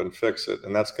step up and fix it,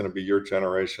 and that's going to be your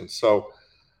generation. So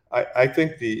I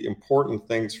think the important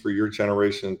things for your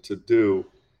generation to do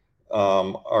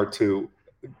are to,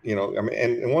 I mean,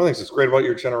 and one of the things that's great about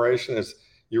your generation is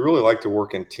you really like to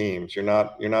work in teams. You're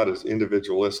not as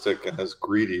individualistic and as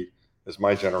greedy as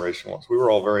my generation was. We were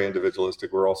all very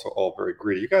individualistic. We're also all very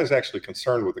greedy. You guys are actually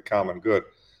concerned with the common good.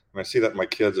 I mean, I see that in my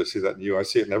kids. I see that in you. I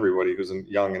see it in everybody who's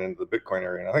young and into the Bitcoin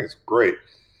area. And I think it's great.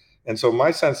 And so my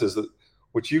sense is that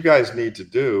what you guys need to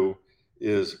do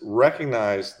is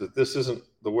recognize that this isn't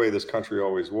the way this country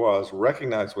always was,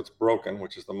 recognize what's broken,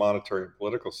 which is the monetary and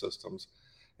political systems,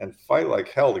 and fight like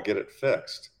hell to get it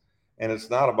fixed. And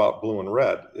it's not about blue and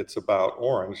red. It's about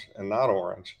orange and not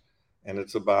orange. And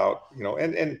it's about,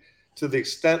 and to the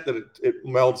extent that it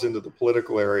melds into the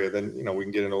political area, then we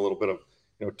can get into a little bit of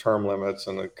term limits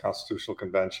and the Constitutional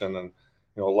Convention and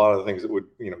a lot of the things that would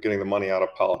getting the money out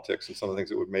of politics and some of the things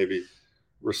that would maybe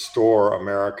restore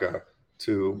America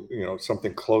to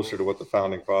something closer to what the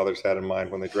founding fathers had in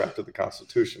mind when they drafted the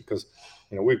Constitution. Because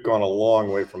we've gone a long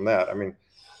way from that. I mean,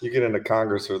 you get into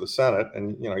Congress or the Senate,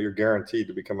 and you're guaranteed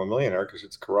to become a millionaire because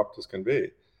it's corrupt as can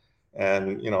be.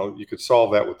 And you could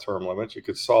solve that with term limits. You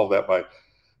could solve that by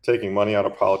taking money out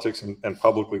of politics and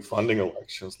publicly funding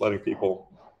elections, letting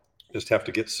people just have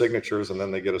to get signatures, and then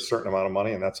they get a certain amount of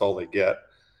money, and that's all they get.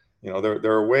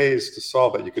 There are ways to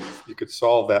solve it. You could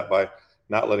solve that by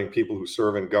not letting people who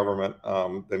serve in government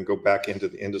then go back into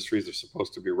the industries they're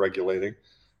supposed to be regulating,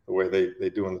 the way they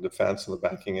do in the defense and the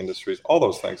banking industries, all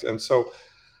those things. And so,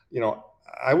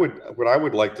 what I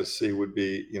would like to see would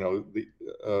be,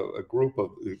 a group of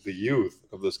the youth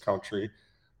of this country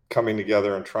coming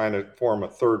together and trying to form a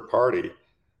third party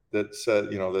that said,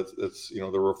 that's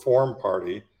the Reform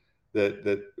Party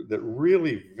that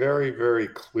really very, very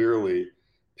clearly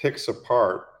picks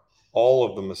apart all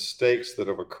of the mistakes that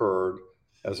have occurred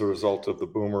as a result of the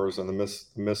boomers and the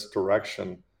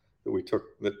misdirection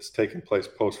that's taken place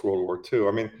post World War II.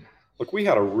 I mean, look, we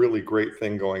had a really great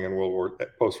thing going in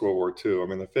post World War II. I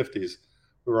mean, the 50s,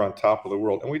 we were on top of the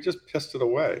world, and we just pissed it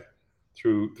away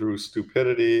through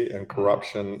stupidity and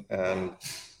corruption and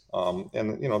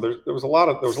there was a lot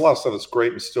of stuff that's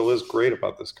great and still is great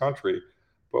about this country,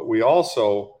 but we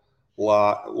also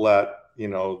let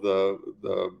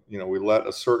we let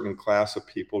a certain class of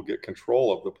people get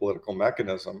control of the political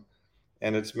mechanism,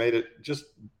 and it's made it just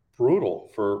brutal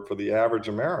for the average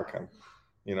American.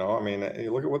 I mean,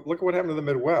 look at what happened to the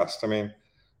Midwest. I mean,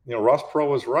 Ross Perot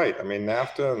was right. I mean,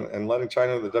 NAFTA and letting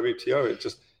China into the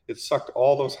WTO, it sucked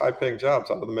all those high-paying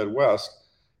jobs out of the Midwest,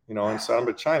 and sent them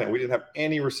to China. We didn't have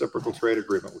any reciprocal trade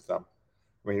agreement with them.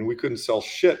 I mean, we couldn't sell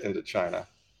shit into China,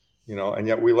 and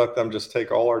yet we let them just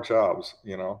take all our jobs.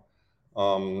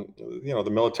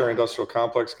 The military-industrial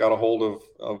complex got a hold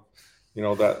of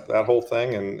that whole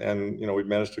thing, and we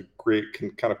managed to create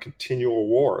kind of continual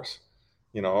wars.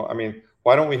 I mean,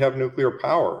 why don't we have nuclear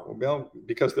power? Well,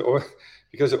 because the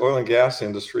oil and gas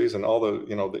industries and all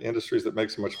the industries that make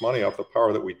so much money off the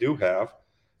power that we do have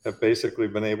basically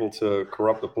been able to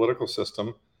corrupt the political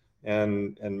system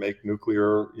and make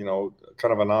nuclear,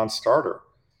 kind of a non-starter.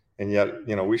 And yet,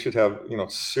 we should have,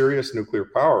 serious nuclear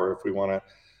power if we want to.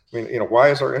 I mean, why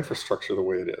is our infrastructure the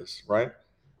way it is, right?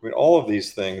 I mean, all of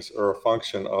these things are a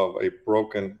function of a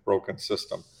broken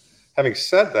system. Having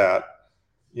said that,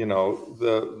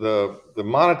 the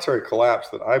monetary collapse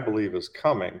that I believe is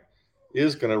coming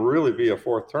is going to really be a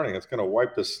fourth turning. It's going to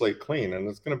wipe this slate clean, and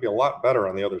it's going to be a lot better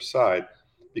on the other side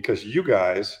because you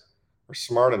guys are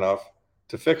smart enough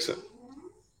to fix it.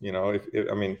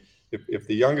 If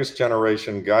the youngest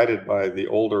generation, guided by the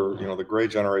older, the gray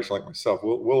generation like myself,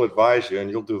 will advise you,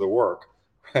 and you'll do the work,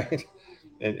 right?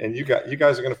 And you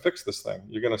guys are going to fix this thing.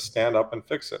 You're going to stand up and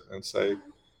fix it and say,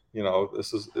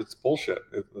 it's bullshit.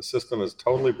 The system is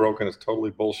totally broken. It's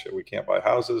totally bullshit. We can't buy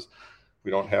houses.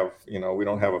 We don't have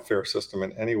a fair system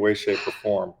in any way, shape, or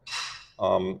form.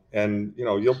 And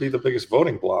you'll be the biggest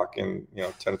voting bloc in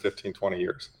 10, 15, 20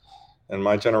 years, and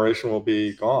my generation will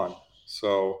be gone.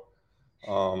 So,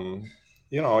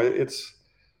 it's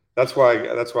that's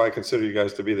why I consider you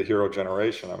guys to be the hero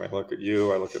generation. I mean, look at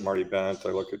you. I look at Marty Bent. I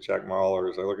look at Jack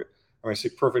Mallers. I see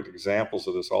perfect examples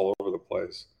of this all over the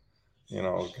place.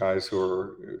 Guys who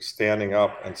are standing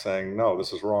up and saying, no,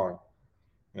 this is wrong.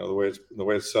 The way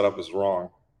it's set up is wrong.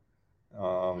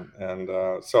 So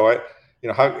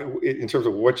how, in terms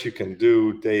of what you can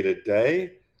do day to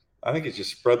day, I think you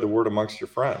just spread the word amongst your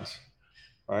friends,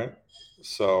 right?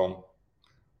 So,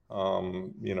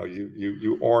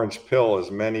 you orange pill as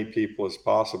many people as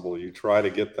possible. You try to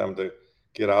get them to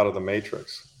get out of the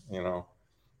matrix, and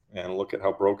look at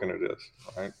how broken it is,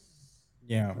 right?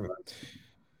 Yeah. I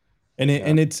mean,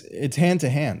 And it's hand to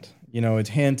hand. It's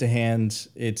hand to hand.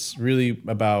 It's really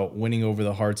about winning over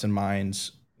the hearts and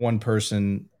minds, one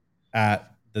person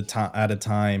at a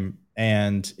time,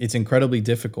 and it's incredibly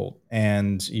difficult.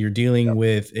 And you're yeah, dealing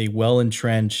with a well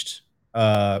entrenched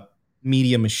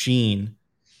media machine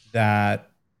that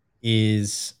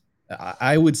is,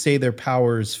 I would say, their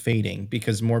power is fading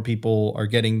because more people are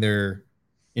getting their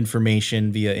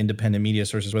information via independent media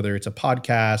sources, whether it's a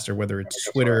podcast or whether I it's think that's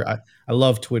right. Twitter. I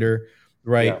love Twitter,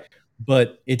 right? Yeah,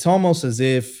 But it's almost as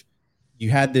if you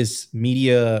had this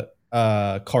media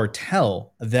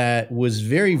cartel that was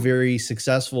very, very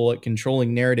successful at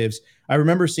controlling narratives. I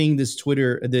remember seeing this tweet,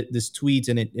 and it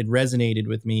resonated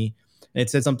with me. And it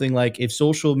said something like, if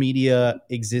social media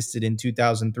existed in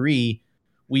 2003,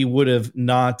 we would have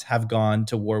not have gone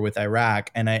to war with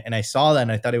Iraq. And I saw that, and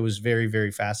I thought it was very,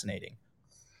 very fascinating.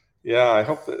 yeah. I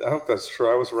hope that's true.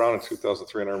 I was around in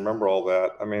 2003, and I remember all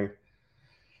that. I mean,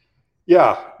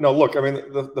 yeah. No, look. I mean,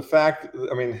 the fact.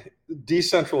 I mean,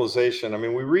 decentralization. I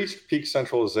mean, we reached peak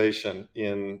centralization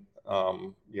in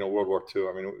World War II.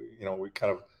 I mean, we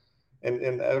kind of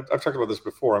and I've talked about this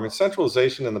before. I mean,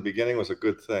 centralization in the beginning was a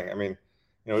good thing. I mean,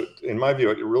 in my view,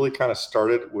 it really kind of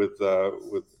started with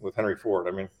Henry Ford.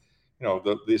 I mean,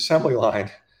 the assembly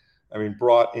line, I mean,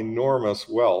 brought enormous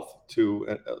wealth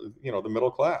to the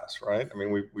middle class, right? I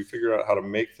mean, we figured out how to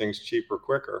make things cheaper,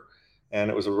 quicker,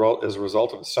 and it was as a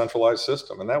result of a centralized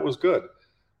system, and that was good.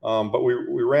 But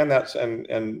we ran that, and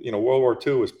World War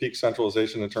II was peak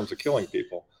centralization in terms of killing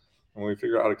people, and we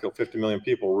figured out how to kill 50 million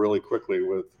people really quickly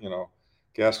with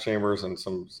gas chambers and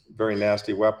some very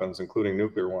nasty weapons, including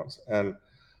nuclear ones. And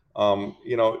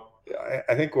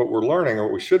I think what we're learning, or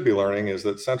what we should be learning, is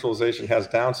that centralization has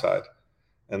downside,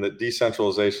 and that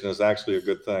decentralization is actually a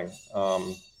good thing.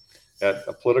 At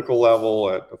a political level,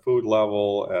 at a food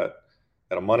level,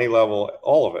 at a money level,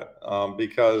 all of it.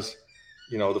 Because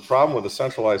the problem with a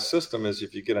centralized system is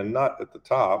if you get a nut at the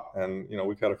top, and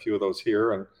we've had a few of those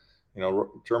here, and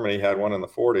Germany had one in the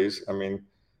 40s. I mean,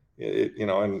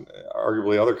 and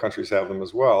arguably other countries have them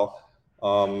as well.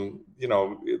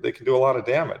 They can do a lot of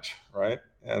damage, right?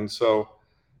 And so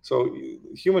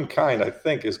humankind, I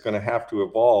think, is going to have to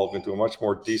evolve into a much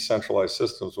more decentralized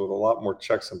systems with a lot more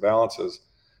checks and balances.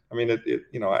 I mean,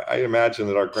 I imagine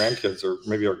that our grandkids or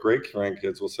maybe our great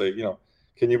grandkids will say,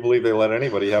 can you believe they let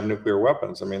anybody have nuclear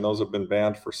weapons? I mean, those have been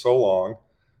banned for so long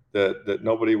that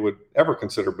nobody would ever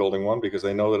consider building one because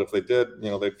they know that if they did,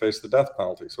 they'd face the death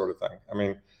penalty, sort of thing. I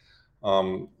mean,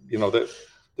 that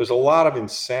there's a lot of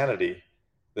insanity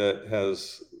that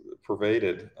has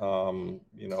pervaded,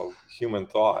 human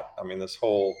thought. I mean, this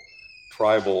whole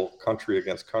tribal country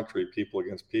against country, people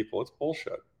against people, it's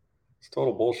bullshit. It's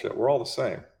total bullshit. We're all the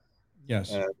same.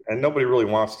 Yes. And nobody really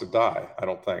wants to die, I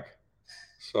don't think.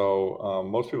 So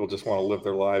most people just want to live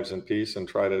their lives in peace and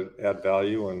try to add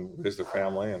value and raise their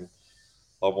family and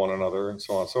love one another and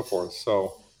so on and so forth.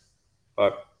 So,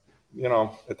 but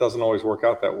it doesn't always work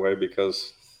out that way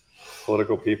because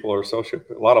political people are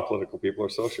sociopaths. A lot of political people are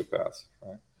sociopaths,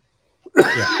 right?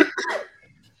 Yeah.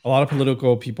 A lot of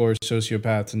political people are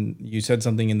sociopaths, and you said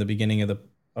something in the beginning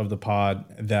of the pod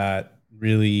that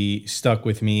really stuck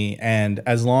with me. And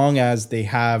as long as they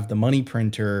have the money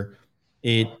printer,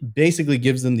 it basically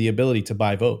gives them the ability to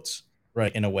buy votes,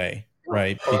 right? In a way,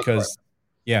 right? Oh, that's right. Because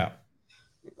yeah,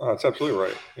 That's absolutely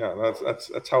right. Yeah,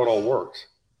 that's how it all works,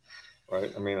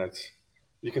 right? I mean,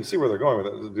 you can see where they're going with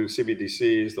it. They'll do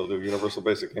CBDCs, they'll do universal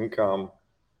basic income,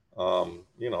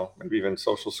 maybe even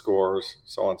social scores,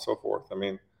 so on and so forth. I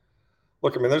mean,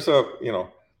 look, I mean, there's a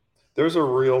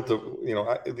real,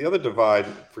 the other divide,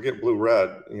 forget blue red,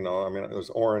 I mean, there's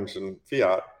orange and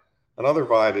fiat. Another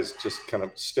divide is just kind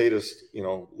of statist,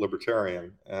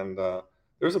 libertarian. And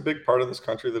there's a big part of this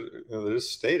country that is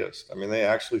statist. I mean, they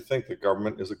actually think that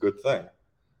government is a good thing.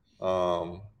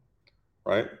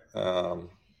 Right.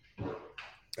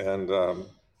 And, I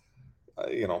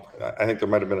think there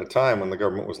might have been a time when the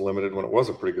government was limited when it was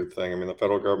a pretty good thing. I mean, the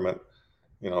federal government,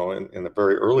 in the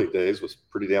very early days was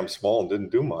pretty damn small and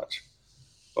didn't do much.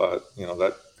 But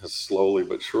that has slowly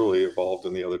but surely evolved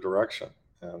in the other direction,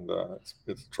 and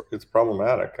it's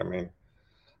problematic. I mean,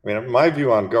 my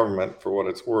view on government, for what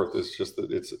it's worth, is just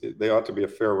that they ought to be a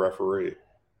fair referee.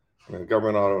 I mean, the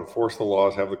government ought to enforce the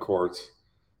laws, have the courts,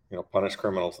 punish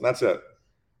criminals, and that's it.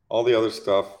 All the other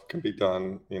stuff can be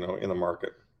done, in the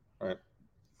market, right?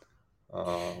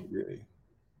 Really.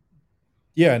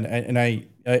 yeah, and I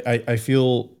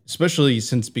feel, especially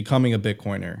since becoming a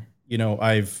Bitcoiner,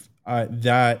 I've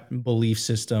that belief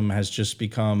system has just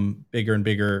become bigger and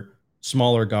bigger.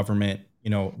 Smaller government,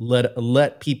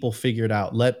 let people figure it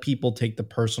out. Let people take the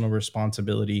personal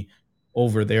responsibility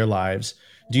over their lives.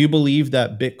 Do you believe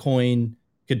that Bitcoin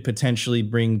could potentially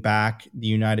bring back the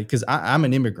United? Because I'm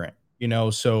an immigrant,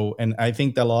 so, and I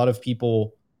think that a lot of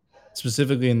people,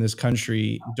 specifically in this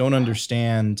country, don't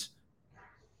understand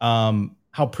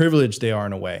how privileged they are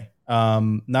in a way.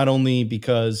 Not only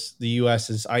because the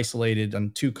U.S. is isolated on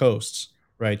two coasts,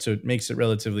 right? So it makes it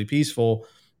relatively peaceful,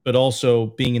 but also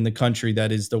being in the country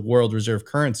that is the world reserve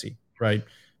currency, right?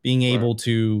 Being Right. able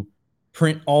to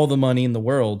print all the money in the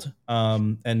world,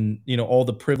 and all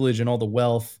the privilege and all the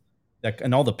wealth that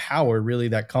and all the power really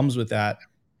that comes with that.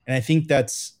 And I think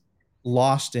that's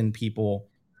lost in people.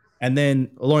 And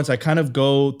then Lawrence, I kind of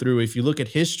go through. If you look at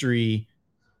history,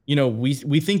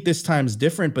 we think this time's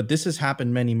different, but this has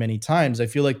happened many, many times. I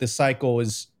feel like the cycle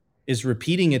is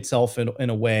repeating itself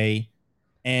in a way,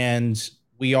 and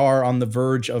we are on the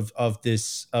verge of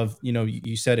this of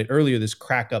you said it earlier, this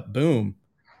crack up boom.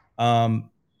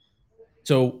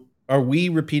 So are we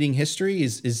repeating history?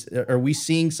 Is Are we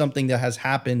seeing something that has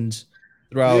happened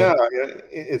Yeah, throughout?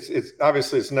 it's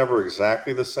obviously it's never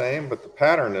exactly the same, but the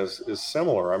pattern is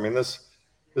similar. I mean, this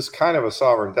kind of a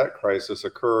sovereign debt crisis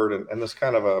occurred, and this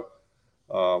kind of a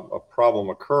problem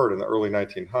occurred in the early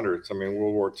 1900s. I mean,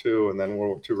 World War II, and then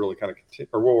World War II really kind of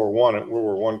or World War One, and World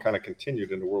War One kind of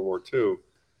continued into World War II.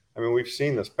 I mean, we've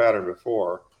seen this pattern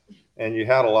before, and you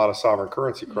had a lot of sovereign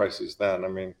currency crises then. I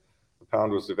mean, the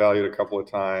pound was devalued a couple of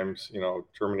times.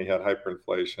 Germany had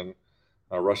hyperinflation.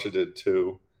 Russia did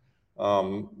too. We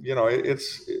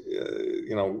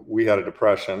had a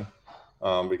depression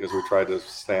because we tried to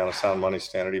stay on a sound money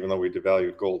standard, even though we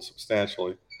devalued gold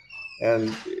substantially.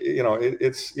 And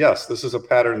it's yes, this is a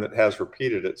pattern that has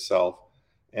repeated itself.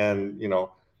 And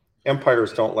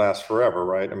empires don't last forever,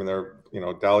 right? I mean,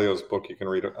 Dalio's book, you can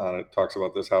read on it, talks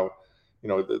about this, how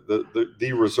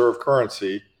the reserve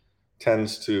currency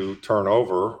tends to turn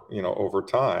over, over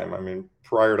time. I mean,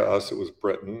 prior to us, it was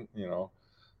Britain.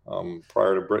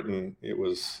 Prior to Britain, it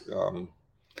was,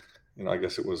 I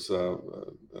guess it was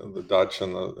the Dutch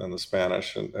and the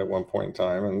Spanish at one point in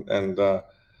time, and I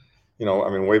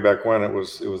mean, way back when it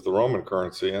was the Roman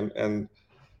currency, and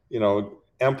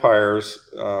empires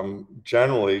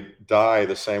generally die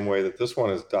the same way that this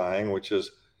one is dying, which is,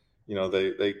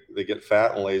 they get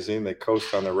fat and lazy and they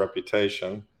coast on their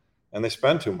reputation, and they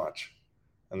spend too much,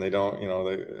 and they don't,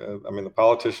 I mean, the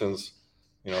politicians,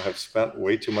 have spent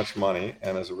way too much money,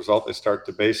 and as a result, they start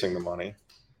debasing the money,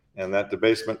 and that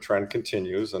debasement trend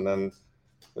continues, and then,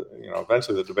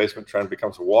 eventually the debasement trend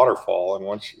becomes a waterfall, and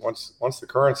once the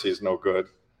currency is no good,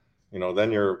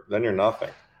 then you're nothing.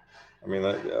 I mean,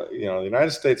 the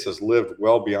United States has lived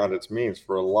well beyond its means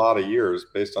for a lot of years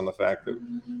based on the fact that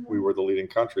we were the leading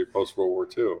country post World War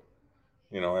II,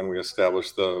 and we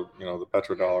established the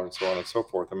petrodollar and so on and so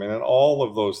forth. I mean, and all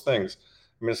of those things.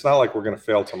 I mean, it's not like we're going to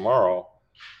fail tomorrow,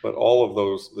 but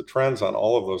the trends on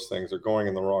all of those things are going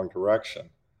in the wrong direction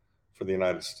for the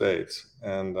United States,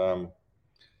 and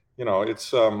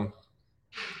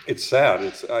it's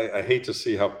sad. I hate to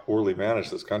see how poorly managed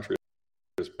this country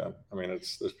has been. I mean,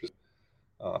 it's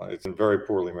been very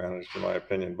poorly managed, in my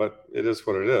opinion, but it is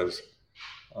what it is.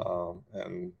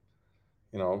 And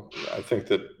I think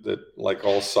that like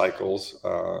all cycles,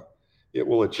 it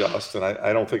will adjust. And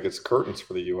I don't think it's curtains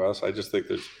for the U.S. I just think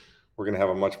we're going to have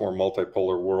a much more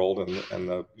multipolar world, and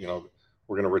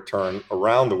we're going to return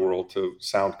around the world to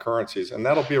sound currencies, and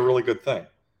that'll be a really good thing.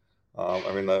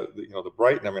 I mean, the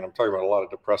Brighton. I mean, I'm talking about a lot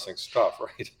of depressing stuff,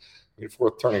 right? I mean,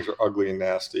 fourth turnings are ugly and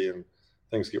nasty, and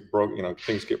things get broke.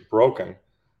 Things get broken.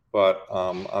 But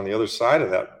on the other side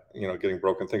of that, getting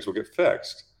broken, things will get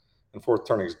fixed. And fourth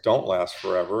turnings don't last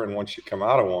forever. And once you come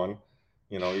out of one,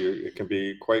 it can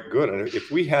be quite good. And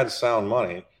if we had sound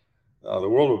money, the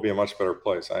world would be a much better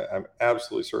place. I'm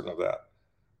absolutely certain of that.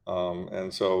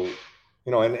 And so,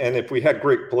 and if we had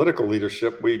great political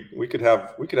leadership, we could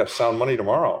have sound money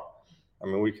tomorrow. I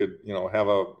mean, we could, have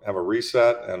a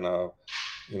reset and a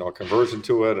conversion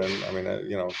to it. And I mean,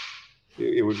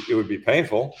 it would be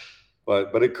painful,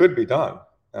 but it could be done.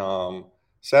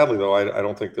 Sadly, though, I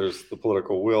don't think there's the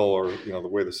political will, or the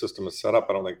way the system is set up.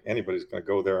 I don't think anybody's going to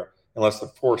go there unless they're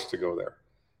forced to go there.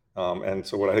 And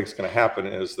so, what I think is going to happen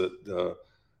is that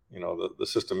the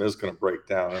system is going to break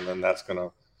down, and then that's going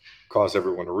to cause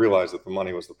everyone to realize that the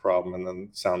money was the problem, and then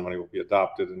sound money will be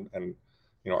adopted, and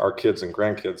our kids and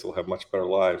grandkids will have much better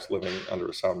lives living under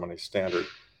a sound money standard,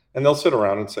 and they'll sit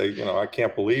around and say, I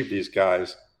can't believe these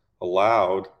guys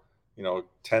allowed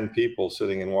 10 people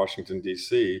sitting in Washington,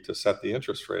 D.C. to set the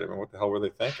interest rate. I mean, what the hell were they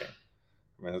thinking?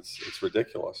 I mean, it's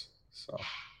ridiculous. So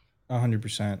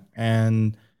 100%.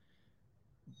 And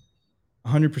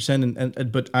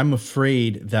 100%. But I'm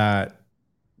afraid that,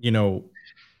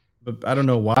 but I don't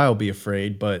know why I'll be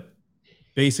afraid, but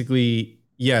basically,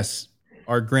 yes,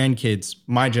 our grandkids,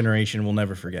 my generation, will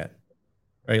never forget,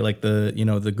 right? Like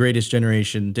the greatest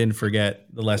generation didn't forget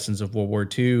the lessons of World War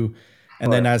II.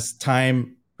 And then as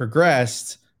time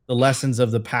progressed, the lessons of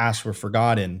the past were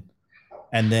forgotten.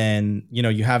 And then,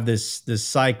 you have this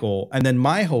cycle. And then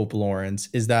my hope, Lawrence,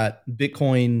 is that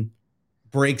Bitcoin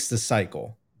breaks the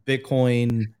cycle.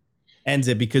 Bitcoin ends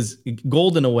it, because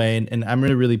gold, in a way, and I'm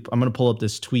going to pull up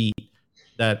this tweet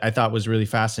that I thought was really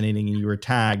fascinating, and you were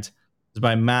tagged. It's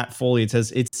by Matt Foley. It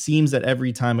says, it seems that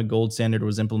every time a gold standard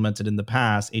was implemented in the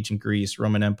past, ancient Greece,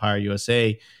 Roman Empire,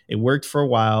 USA, it worked for a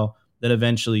while, then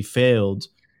eventually failed.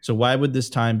 So why would this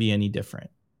time be any different?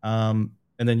 And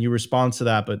then you respond to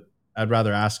that, but I'd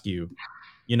rather ask you,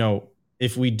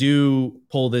 if we do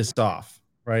pull this off,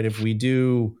 right? If we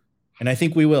do, and I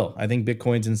think we will, I think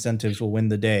Bitcoin's incentives will win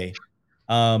the day.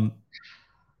 How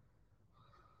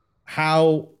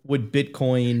would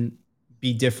Bitcoin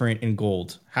be different in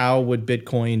gold? How would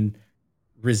Bitcoin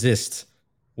resist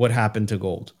what happened to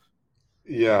gold?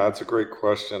 Yeah, that's a great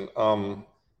question.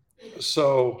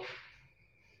 So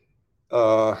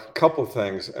a couple of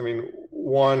things. I mean,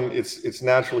 one, it's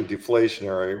naturally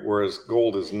deflationary, whereas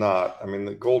gold is not. I mean,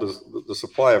 the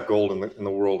supply of gold in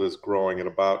the world is growing at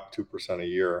about 2% a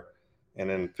year, and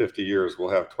in 50 years we'll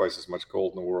have twice as much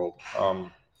gold in the world.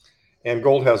 And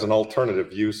gold has an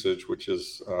alternative usage, which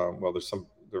is there's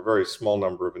a very small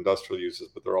number of industrial uses,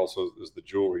 but there also is the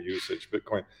jewelry usage.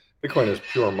 Bitcoin is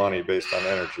pure money based on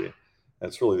energy. And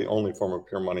it's really the only form of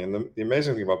pure money. And the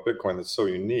amazing thing about Bitcoin that's so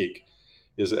unique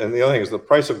and the other thing is, the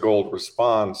price of gold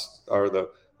responds, or the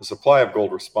supply of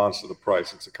gold responds to the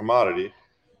price. It's a commodity.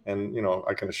 And,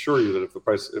 I can assure you that if the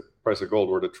price of gold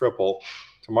were to triple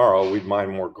tomorrow, we'd mine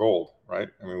more gold, right?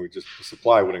 I mean, the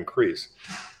supply would increase.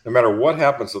 No matter what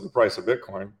happens to the price of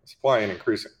Bitcoin, the supply ain't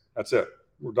increasing. That's it.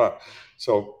 We're done.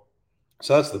 So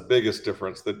that's the biggest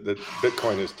difference, that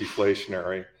Bitcoin is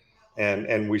deflationary.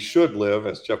 And we should live,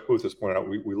 as Jeff Booth has pointed out,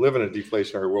 we live in a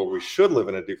deflationary world. We should live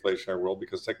in a deflationary world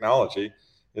because technology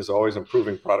is always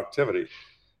improving productivity.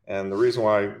 And the reason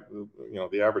why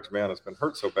the average man has been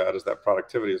hurt so bad is that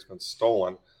productivity has been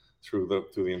stolen through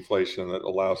the inflation that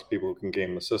allows people who can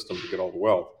game the system to get all the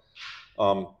wealth.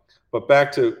 But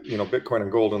back to Bitcoin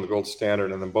and gold and the gold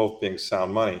standard, and them both being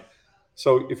sound money.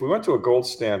 So if we went to a gold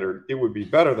standard, it would be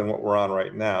better than what we're on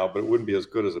right now, but it wouldn't be as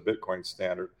good as a Bitcoin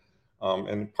standard. And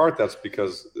in part that's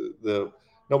because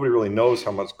nobody really knows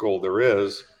how much gold there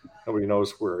is. Nobody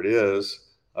knows where it is.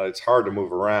 It's hard to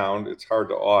move around. It's hard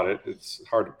to audit. It's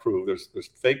hard to prove. There's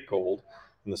fake gold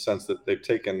in the sense that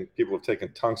people have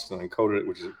taken tungsten and coated it,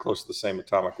 which is close to the same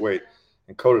atomic weight,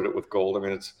 and coated it with gold. I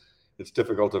mean, it's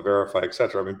difficult to verify, et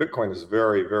cetera. I mean, Bitcoin is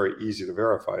very, very easy to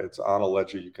verify. It's on a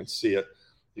ledger. You can see it.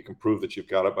 You can prove that you've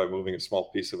got it by moving a small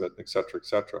piece of it, et cetera, et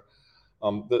cetera.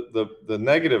 The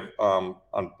negative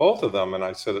on both of them, and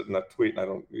I said it in that tweet,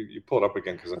 and you pull it up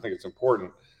again because I think it's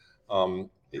important. I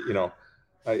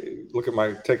look at my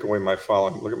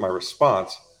takeaway, look at my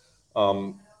response.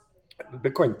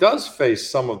 Bitcoin does face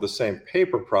some of the same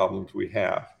paper problems we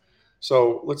have.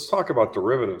 So let's talk about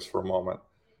derivatives for a moment.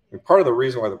 I mean, part of the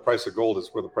reason why the price of gold is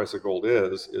where the price of gold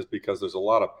is because there's a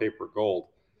lot of paper gold.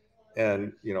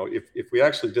 And if we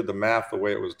actually did the math the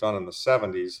way it was done in the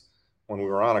 70s, when we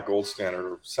were on a gold standard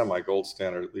or semi-gold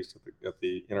standard, at least at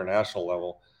the international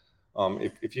level,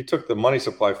 if you took the money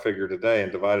supply figure today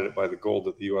and divided it by the gold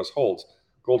that the U.S. holds,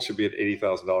 gold should be at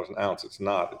 $80,000 an ounce. It's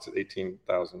not. It's at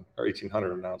 18,000 or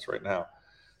 1,800 an ounce right now.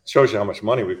 It shows you how much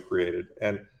money we've created.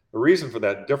 And the reason for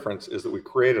that difference is that we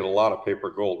created a lot of paper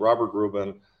gold. Robert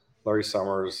Rubin, Larry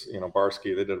Summers,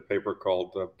 Barsky, they did a paper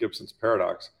called Gibson's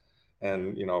Paradox.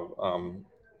 And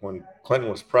when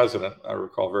Clinton was president, I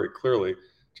recall very clearly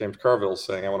James Carville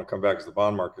saying, "I want to come back as the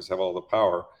bond markets have all the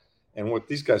power." And what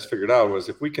these guys figured out was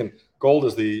gold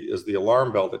is the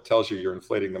alarm bell that tells you you're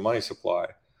inflating the money supply.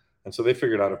 And so they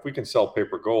figured out if we can sell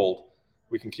paper gold,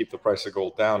 we can keep the price of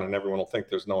gold down, and everyone will think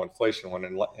there's no inflation when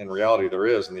in reality there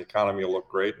is, and the economy will look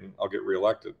great, and I'll get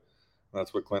reelected. And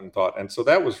that's what Clinton thought. And so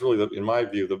that was really, in my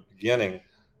view, the beginning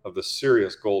of the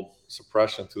serious gold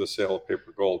suppression through the sale of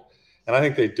paper gold. And I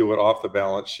think they do it off the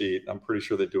balance sheet. I'm pretty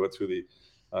sure they do it through the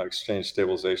Exchange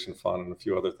Stabilization Fund and a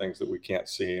few other things that we can't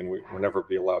see and we'll never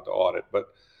be allowed to audit. But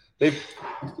they've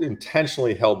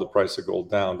intentionally held the price of gold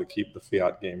down to keep the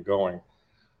fiat game going.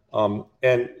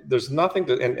 And there's nothing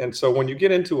to, and so when you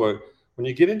get into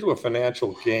a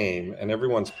financial game and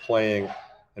everyone's playing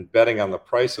and betting on the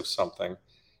price of something,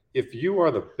 if you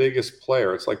are the biggest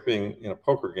player, it's like being in a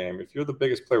poker game. If you're the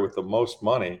biggest player with the most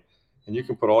money and you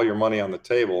can put all your money on the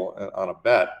table on a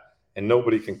bet and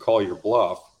nobody can call your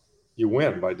bluff, you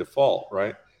win by default,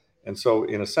 right? And so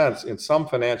in a sense, in some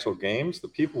financial games, the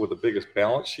people with the biggest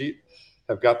balance sheet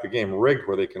have got the game rigged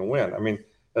where they can win. I mean,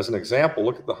 as an example,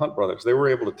 look at the Hunt brothers. They were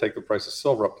able to take the price of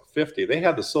silver up to 50. They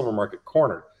had the silver market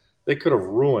cornered. They could have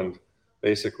ruined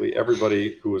basically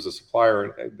everybody who was a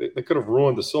supplier. They could have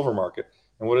ruined the silver market.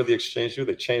 And what did the exchange do?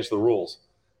 They changed the rules.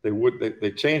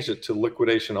 They changed it to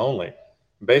liquidation only.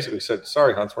 And basically said,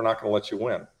 sorry, Hunts, we're not going to let you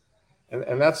win.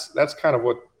 And that's kind of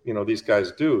what these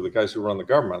guys do, the guys who run the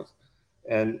government.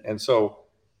 And so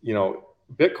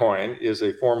Bitcoin is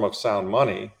a form of sound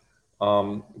money.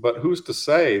 But who's to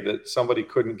say that somebody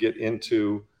couldn't get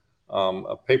into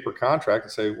a paper contract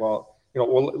and say, well,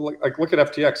 like look at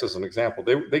FTX as an example.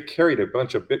 They carried a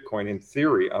bunch of Bitcoin in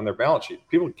theory on their balance sheet.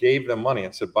 People gave them money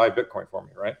and said, buy Bitcoin for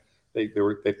me, right? They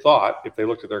thought if they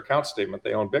looked at their account statement,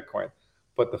 they owned Bitcoin.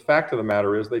 But the fact of the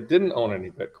matter is they didn't own any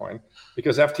Bitcoin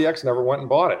because FTX never went and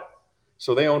bought it.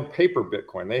 So they owned paper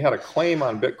Bitcoin. They had a claim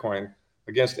on Bitcoin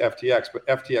against FTX, but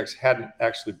FTX hadn't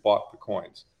actually bought the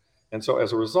coins. And so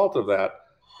as a result of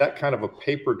that kind of a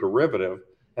paper derivative,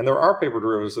 and there are paper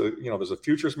derivatives, there's a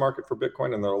futures market for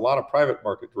Bitcoin, and there are a lot of private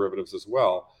market derivatives as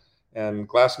well. And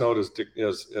Glassnode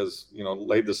has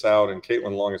laid this out, and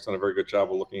Caitlin Long has done a very good job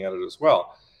of looking at it as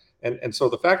well. And so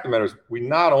the fact of the matter is we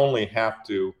not only have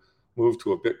to move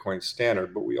to a Bitcoin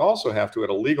standard, but we also have to, at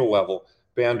a legal level,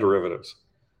 ban derivatives.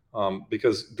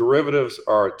 Because derivatives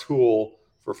are a tool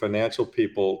for financial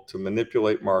people to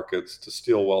manipulate markets, to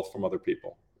steal wealth from other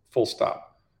people. Full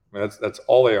stop. I mean, that's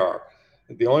all they are.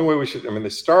 The only way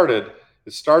it started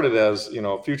as,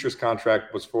 a futures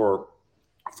contract was for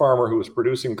a farmer who was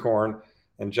producing corn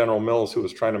and General Mills who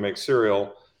was trying to make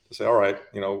cereal to say, all right,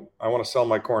 I want to sell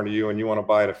my corn to you and you want to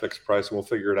buy it at a fixed price and we'll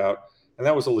figure it out. And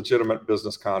that was a legitimate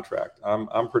business contract.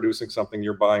 I'm producing something,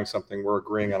 you're buying something, we're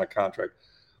agreeing on a contract.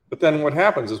 But then what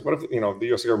happens is, what if, the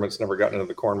U.S. government's never gotten into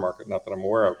the corn market, not that I'm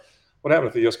aware of. What happens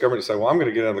if the U.S. government decide, well, I'm going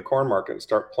to get into the corn market and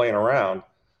start playing around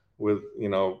with,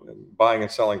 buying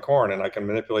and selling corn, and I can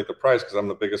manipulate the price because I'm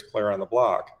the biggest player on the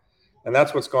block. And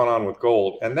that's what's going on with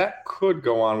gold. And that could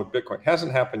go on with Bitcoin. It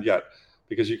hasn't happened yet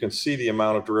because you can see the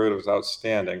amount of derivatives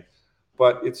outstanding,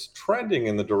 but it's trending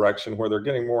in the direction where they're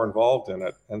getting more involved in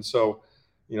it. And so,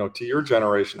 to your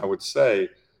generation, I would say,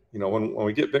 when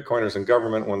we get Bitcoiners in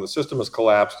government, when the system has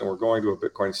collapsed and we're going to a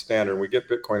Bitcoin standard, and we get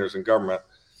Bitcoiners in government,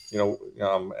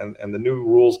 and the new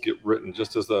rules get written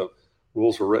just as the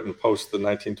rules were written post the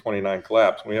 1929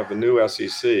 collapse. When we have the new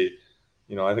SEC,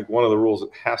 I think one of the rules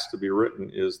that has to be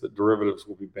written is that derivatives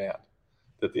will be banned.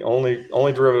 That the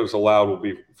only derivatives allowed will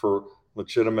be for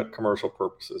legitimate commercial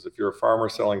purposes. If you're a farmer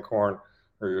selling corn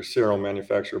or you're a cereal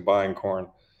manufacturer buying corn,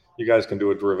 you guys can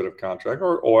do a derivative contract,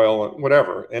 or oil,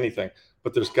 whatever, anything.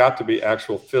 But there's got to be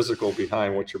actual physical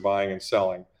behind what you're buying and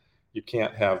selling. You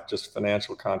can't have just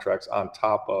financial contracts on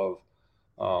top of,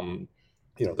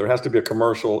 there has to be a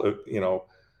commercial,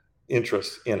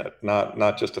 interest in it,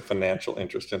 not just a financial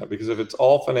interest in it. Because if it's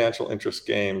all financial interest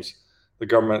games, the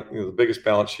government, the biggest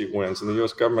balance sheet wins, and the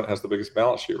U.S. government has the biggest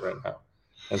balance sheet right now,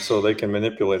 and so they can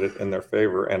manipulate it in their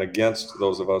favor and against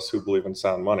those of us who believe in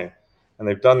sound money. And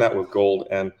they've done that with gold.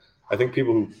 And I think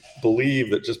people who believe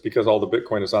that just because all the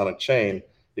Bitcoin is on a chain,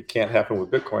 it can't happen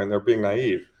with Bitcoin, they're being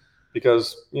naive.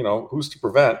 Because who's to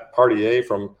prevent Party A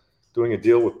from doing a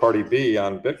deal with Party B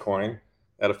on Bitcoin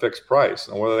at a fixed price?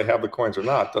 And whether they have the coins or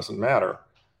not doesn't matter.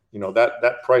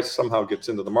 That price somehow gets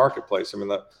into the marketplace. I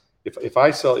mean, if I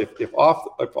sell, if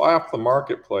off the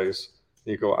marketplace,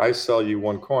 you go, I sell you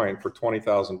one coin for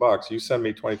 $20,000. You send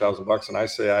me $20,000, and I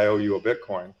say I owe you a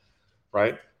Bitcoin,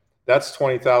 right? That's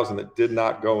 20,000 that did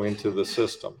not go into the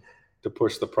system to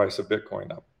push the price of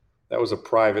Bitcoin up. That was a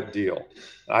private deal.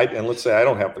 And let's say I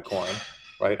don't have the coin,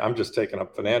 right? I'm just taking a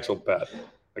financial bet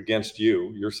against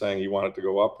you. You're saying you want it to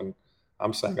go up, and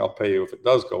I'm saying I'll pay you if it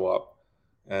does go up.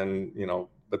 And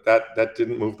but that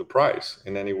didn't move the price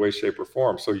in any way, shape, or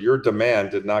form. So your demand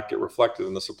did not get reflected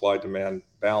in the supply-demand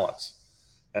balance,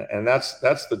 and that's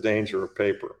the danger of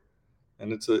paper.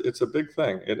 And it's a big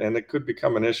thing, and it could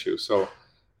become an issue. So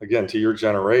again, to your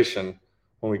generation,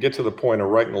 when we get to the point of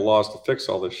writing the laws to fix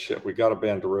all this shit, we got to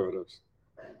ban derivatives.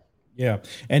 Yeah.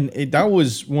 And that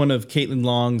was one of Caitlin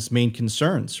Long's main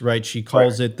concerns, right? She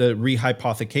calls it the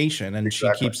rehypothecation, and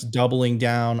she keeps doubling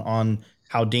down on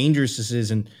how dangerous this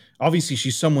is. And obviously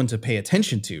she's someone to pay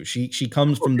attention to. She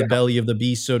comes from the belly of the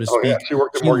beast, so to speak. She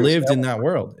worked at She Morgan lived in Stanley that for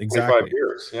world. 25 Exactly.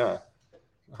 years. Yeah.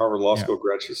 Harvard Law School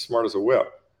grad. She's smart as a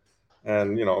whip.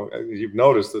 And, you've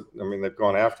noticed that, they've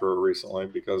gone after her recently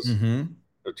because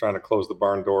they're trying to close the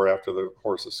barn door after the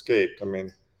horse escaped.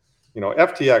 FTX,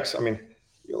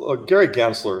 Gary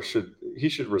Gensler should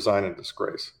resign in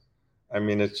disgrace.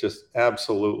 It's just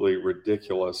absolutely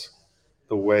ridiculous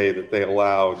the way that they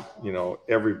allowed,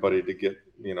 everybody to get,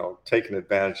 taken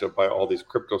advantage of by all these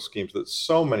crypto schemes that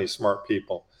so many smart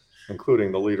people,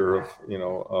 including the leader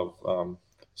of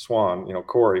Swan,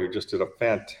 Corey, who just did a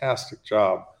fantastic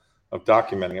job of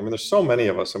documenting. There's so many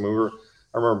of us. I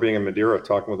remember being in Madeira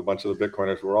talking with a bunch of the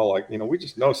Bitcoiners. We're all like, we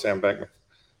just know Sam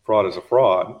Bankman-Fried is a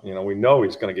fraud. We know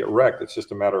he's going to get wrecked. It's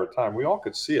just a matter of time. We all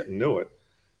could see it and knew it.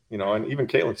 And even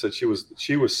Caitlin said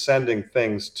she was sending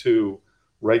things to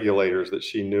regulators that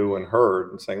she knew and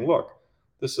heard and saying, look,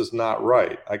 this is not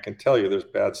right. I can tell you there's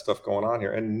bad stuff going on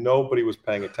here. And nobody was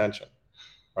paying attention,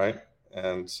 right?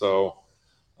 And so,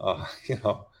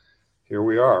 here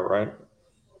we are, right?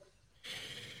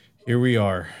 Here we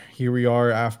are. Here we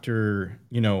are after,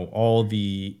 all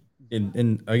the,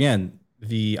 and again,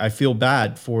 I feel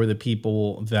bad for the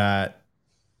people that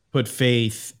put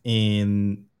faith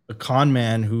in a con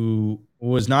man who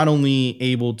was not only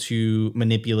able to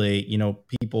manipulate,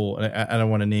 people. I don't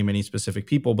want to name any specific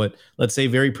people, but let's say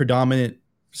very predominant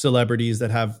celebrities that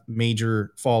have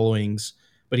major followings,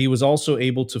 but he was also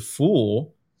able to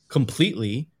fool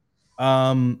completely,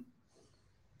 the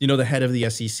head of the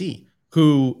SEC,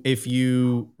 who, if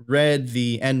you read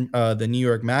the New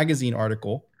York Magazine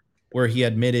article where he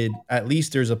admitted, at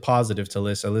least there's a positive to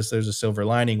this, at least there's a silver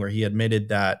lining, where he admitted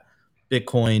that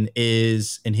Bitcoin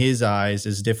is, in his eyes,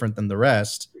 is different than the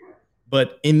rest.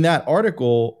 But in that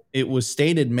article, it was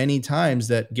stated many times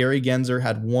that Gary Gensler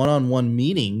had one-on-one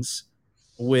meetings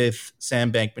with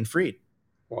Sam Bankman-Fried.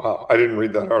 Wow, I didn't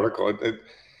read that article.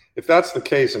 If that's the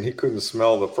case and he couldn't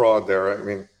smell the fraud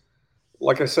there,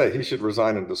 like I say, he should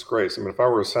resign in disgrace. If I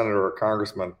were a senator or a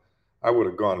congressman, I would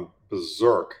have gone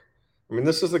berserk.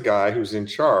 This is the guy who's in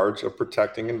charge of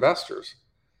protecting investors.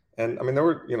 And there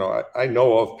were, I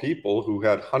know of people who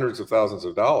had hundreds of thousands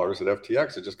of dollars at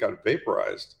FTX that just got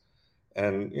vaporized.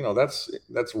 And,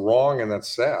 that's wrong and that's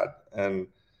sad. And,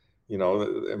 even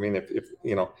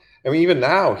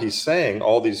now he's saying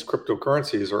all these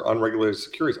cryptocurrencies are unregulated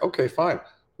securities. Okay, fine.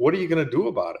 What are you going to do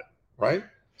about it? Right?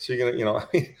 So you're going to,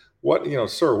 what,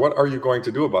 sir, what are you going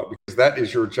to do about it? Because that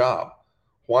is your job.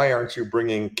 Why aren't you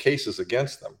bringing cases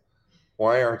against them?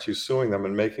 Why aren't you suing them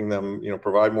and making them,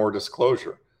 provide more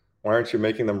disclosure? why aren't you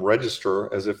making them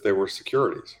register as if they were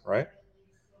securities, right?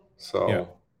 Yeah, So,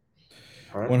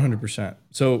 right. 100%.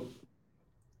 So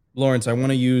Lawrence, I want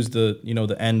to use the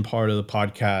end part of the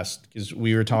podcast because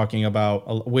we were talking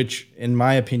about which, in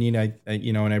my opinion,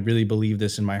 and I really believe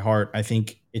this in my heart. I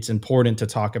think it's important to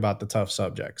talk about the tough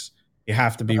subjects. You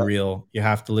have to be real. You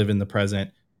have to live in the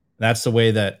present. That's the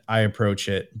way that I approach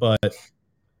it. But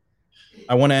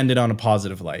I want to end it on a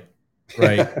positive light,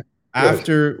 right? Good.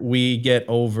 After we get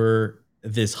over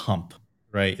this hump,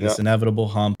 right? Yeah. This inevitable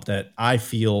hump that I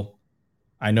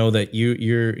know that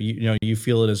you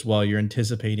feel it as well. You're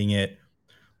anticipating it.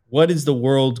 What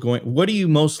are you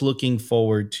most looking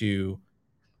forward to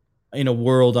in a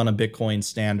world on a Bitcoin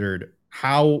standard?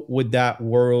 How would that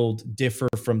world differ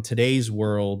from today's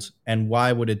world, and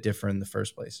why would it differ in the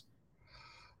first place?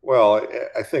 Well,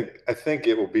 I think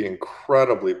it will be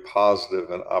incredibly positive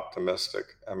and optimistic.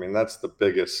 I mean, that's the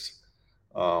biggest,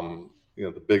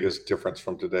 the biggest difference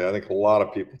from today. I think a lot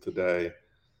of people today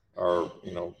are,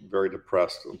 very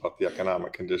depressed about the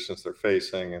economic conditions they're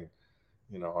facing, and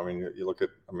I mean, you look at,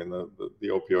 I mean, the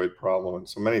opioid problem and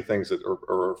so many things that are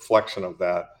a reflection of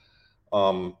that.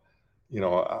 Um,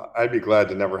 I'd be glad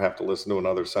to never have to listen to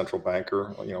another central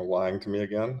banker, lying to me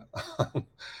again.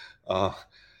 uh,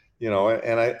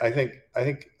 and I think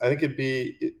it'd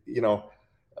be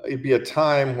a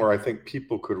time where I think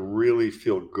people could really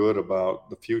feel good about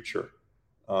the future.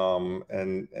 And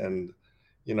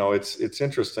it's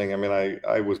interesting. I mean,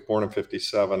 I was born in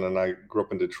 '57 and I grew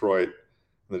up in Detroit,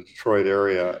 in the Detroit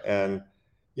area, and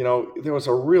there was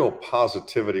a real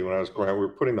positivity when I was growing up. We were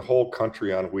putting the whole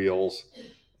country on wheels,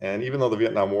 and even though the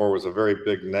Vietnam War was a very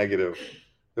big negative,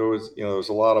 there was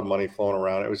a lot of money flowing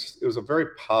around. It was a very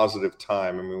positive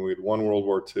time. I mean, we had won World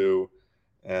War II,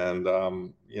 and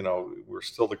we're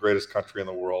still the greatest country in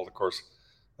the world, of course.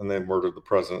 And they murdered the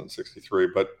president in '63.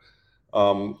 But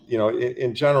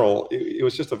in general, it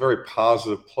was just a very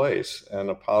positive place and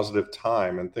a positive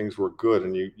time, and things were good.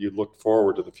 And you looked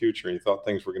forward to the future, and you thought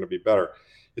things were going to be better.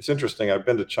 It's interesting. I've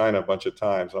been to China a bunch of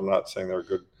times. I'm not saying they're a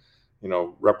good,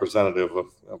 representative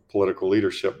of political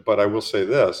leadership, but I will say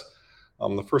this: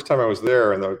 the first time I was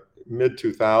there in the mid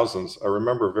 2000s, I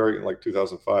remember like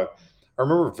 2005. I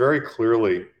remember very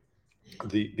clearly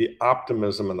the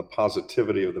optimism and the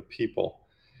positivity of the people.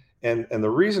 And the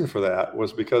reason for that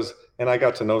was because, and I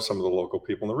got to know some of the local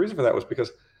people, and the reason for that was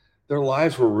because their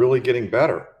lives were really getting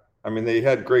better. I mean, they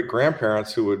had great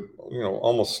grandparents who would,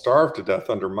 almost starve to death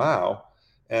under Mao,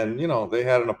 and they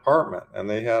had an apartment, and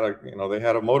they had a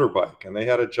motorbike, and they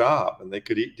had a job, and they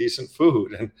could eat decent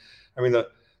food, and I mean,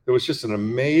 there was just an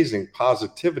amazing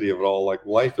positivity of it all. Like,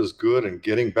 life is good and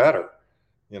getting better,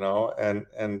 and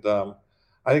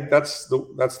I think that's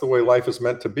the way life is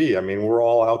meant to be. I mean, we're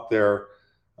all out there,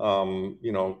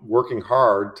 working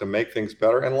hard to make things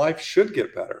better, and life should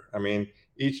get better. I mean,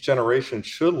 each generation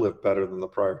should live better than the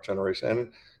prior generation.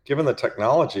 And given the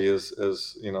technology, as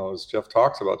Jeff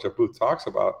Booth talks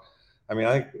about, I mean,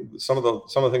 I think some of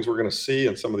the things we're going to see,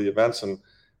 and some of the events, and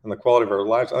the quality of our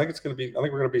lives, I think we're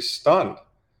going to be stunned,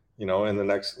 in the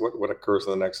next, what occurs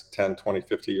in the next 10, 20,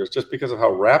 50 years, just because of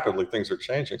how rapidly things are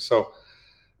changing. So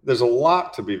there's a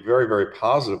lot to be very, very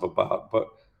positive about, but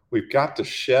we've got to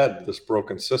shed this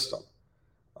broken system,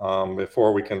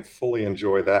 before we can fully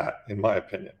enjoy that, in my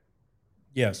opinion.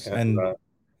 Yes, And and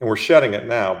and we're shedding it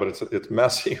now, but it's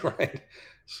messy, right?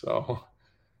 So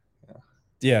yeah.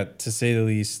 yeah, to say the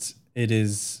least, it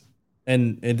is,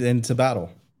 and it's a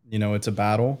battle. It's a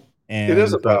battle, It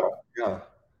is a and but battle, yeah.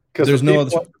 Because the there's no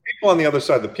other. people on the other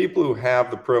side, the people who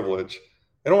have the privilege,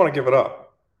 they don't want to give it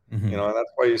up. Mhm. And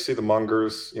that's why you see the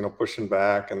mongers, pushing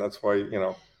back, and that's why you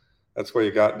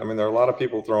got. I mean, there are a lot of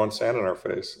people throwing sand in our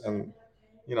face, and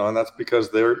that's because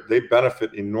they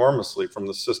benefit enormously from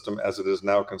the system as it is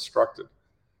now constructed.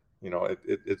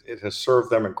 It has served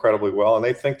them incredibly well, and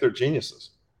they think they're geniuses.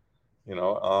 And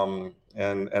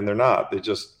they're not.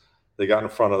 They got in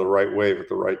front of the right wave at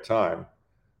the right time,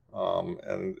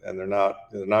 and they're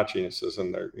not geniuses,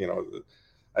 and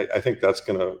I think that's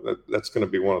gonna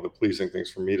be one of the pleasing things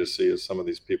for me to see, is some of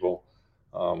these people,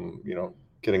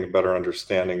 getting a better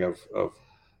understanding of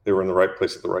they were in the right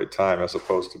place at the right time, as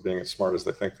opposed to being as smart as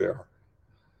they think they are.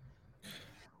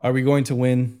 Are we going to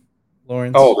win, Oh,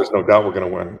 Lawrence? there's no doubt we're going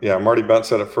to win. Yeah, Marty Bent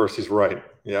said it first. He's right.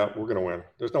 Yeah, we're going to win.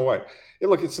 There's no way.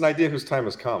 Look, it's an idea whose time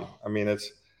has come. I mean,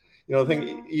 the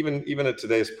thing, even at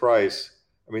today's price.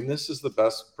 I mean, this is the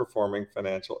best performing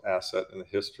financial asset in the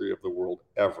history of the world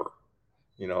ever.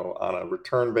 On a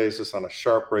return basis, on a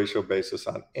Sharpe ratio basis,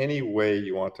 on any way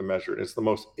you want to measure it. It's the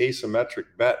most asymmetric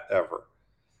bet ever.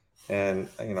 And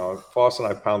Foss and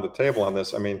I pound the table on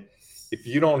this. I mean, If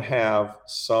you don't have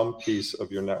some piece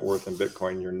of your net worth in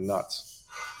Bitcoin, you're nuts.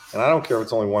 And I don't care if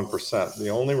it's only 1%. The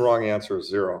only wrong answer is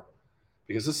zero,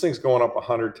 because this thing's going up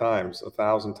 100 times,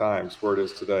 1,000 times where it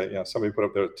is today. Yeah, somebody put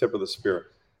up the tip of the spear.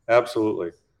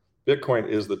 Absolutely. Bitcoin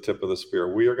is the tip of the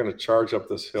spear. We are going to charge up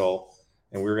this hill,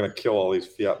 and we're going to kill all these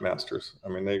fiat masters. I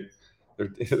mean,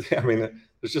 I mean,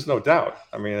 there's just no doubt.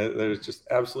 I mean, there's just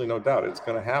absolutely no doubt it's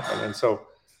going to happen.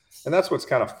 And that's what's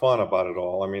kind of fun about it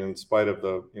all. I mean, in spite of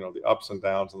the, the ups and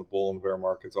downs and the bull and bear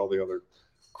markets, all the other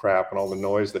crap and all the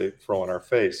noise they throw in our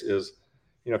face is,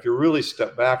 if you really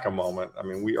step back a moment, I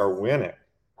mean, we are winning.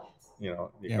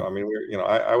 I mean,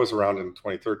 I was around in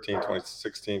 2013,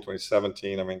 2016,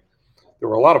 2017. I mean, there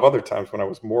were a lot of other times when I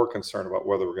was more concerned about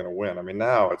whether we're going to win. I mean,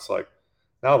 now it's like,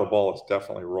 now the ball is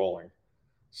definitely rolling.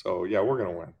 So yeah, we're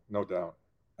going to win, no doubt.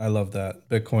 I love that.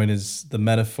 Bitcoin is the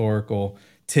metaphorical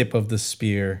tip of the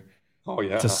spear Oh to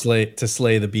yeah.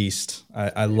 slay the beast.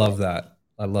 I Yeah. love that.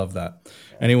 I love that.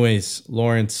 Yeah. Anyways,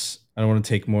 Lawrence, I don't want to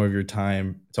take more of your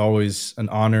time. It's always an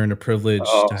honor and a privilege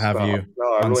Oh, to have stop. you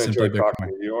No, I on really Simply enjoy talking Bitcoin.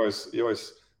 to you. You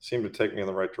always seem to take me in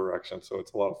the right direction. So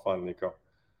it's a lot of fun, Nico.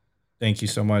 Thank you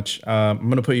so much. I'm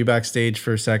going to put you backstage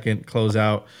for a second, close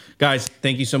out. Guys,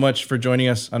 thank you so much for joining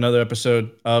us on another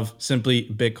episode of Simply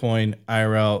Bitcoin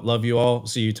IRL. Love you all.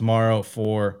 See you tomorrow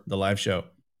for the live show.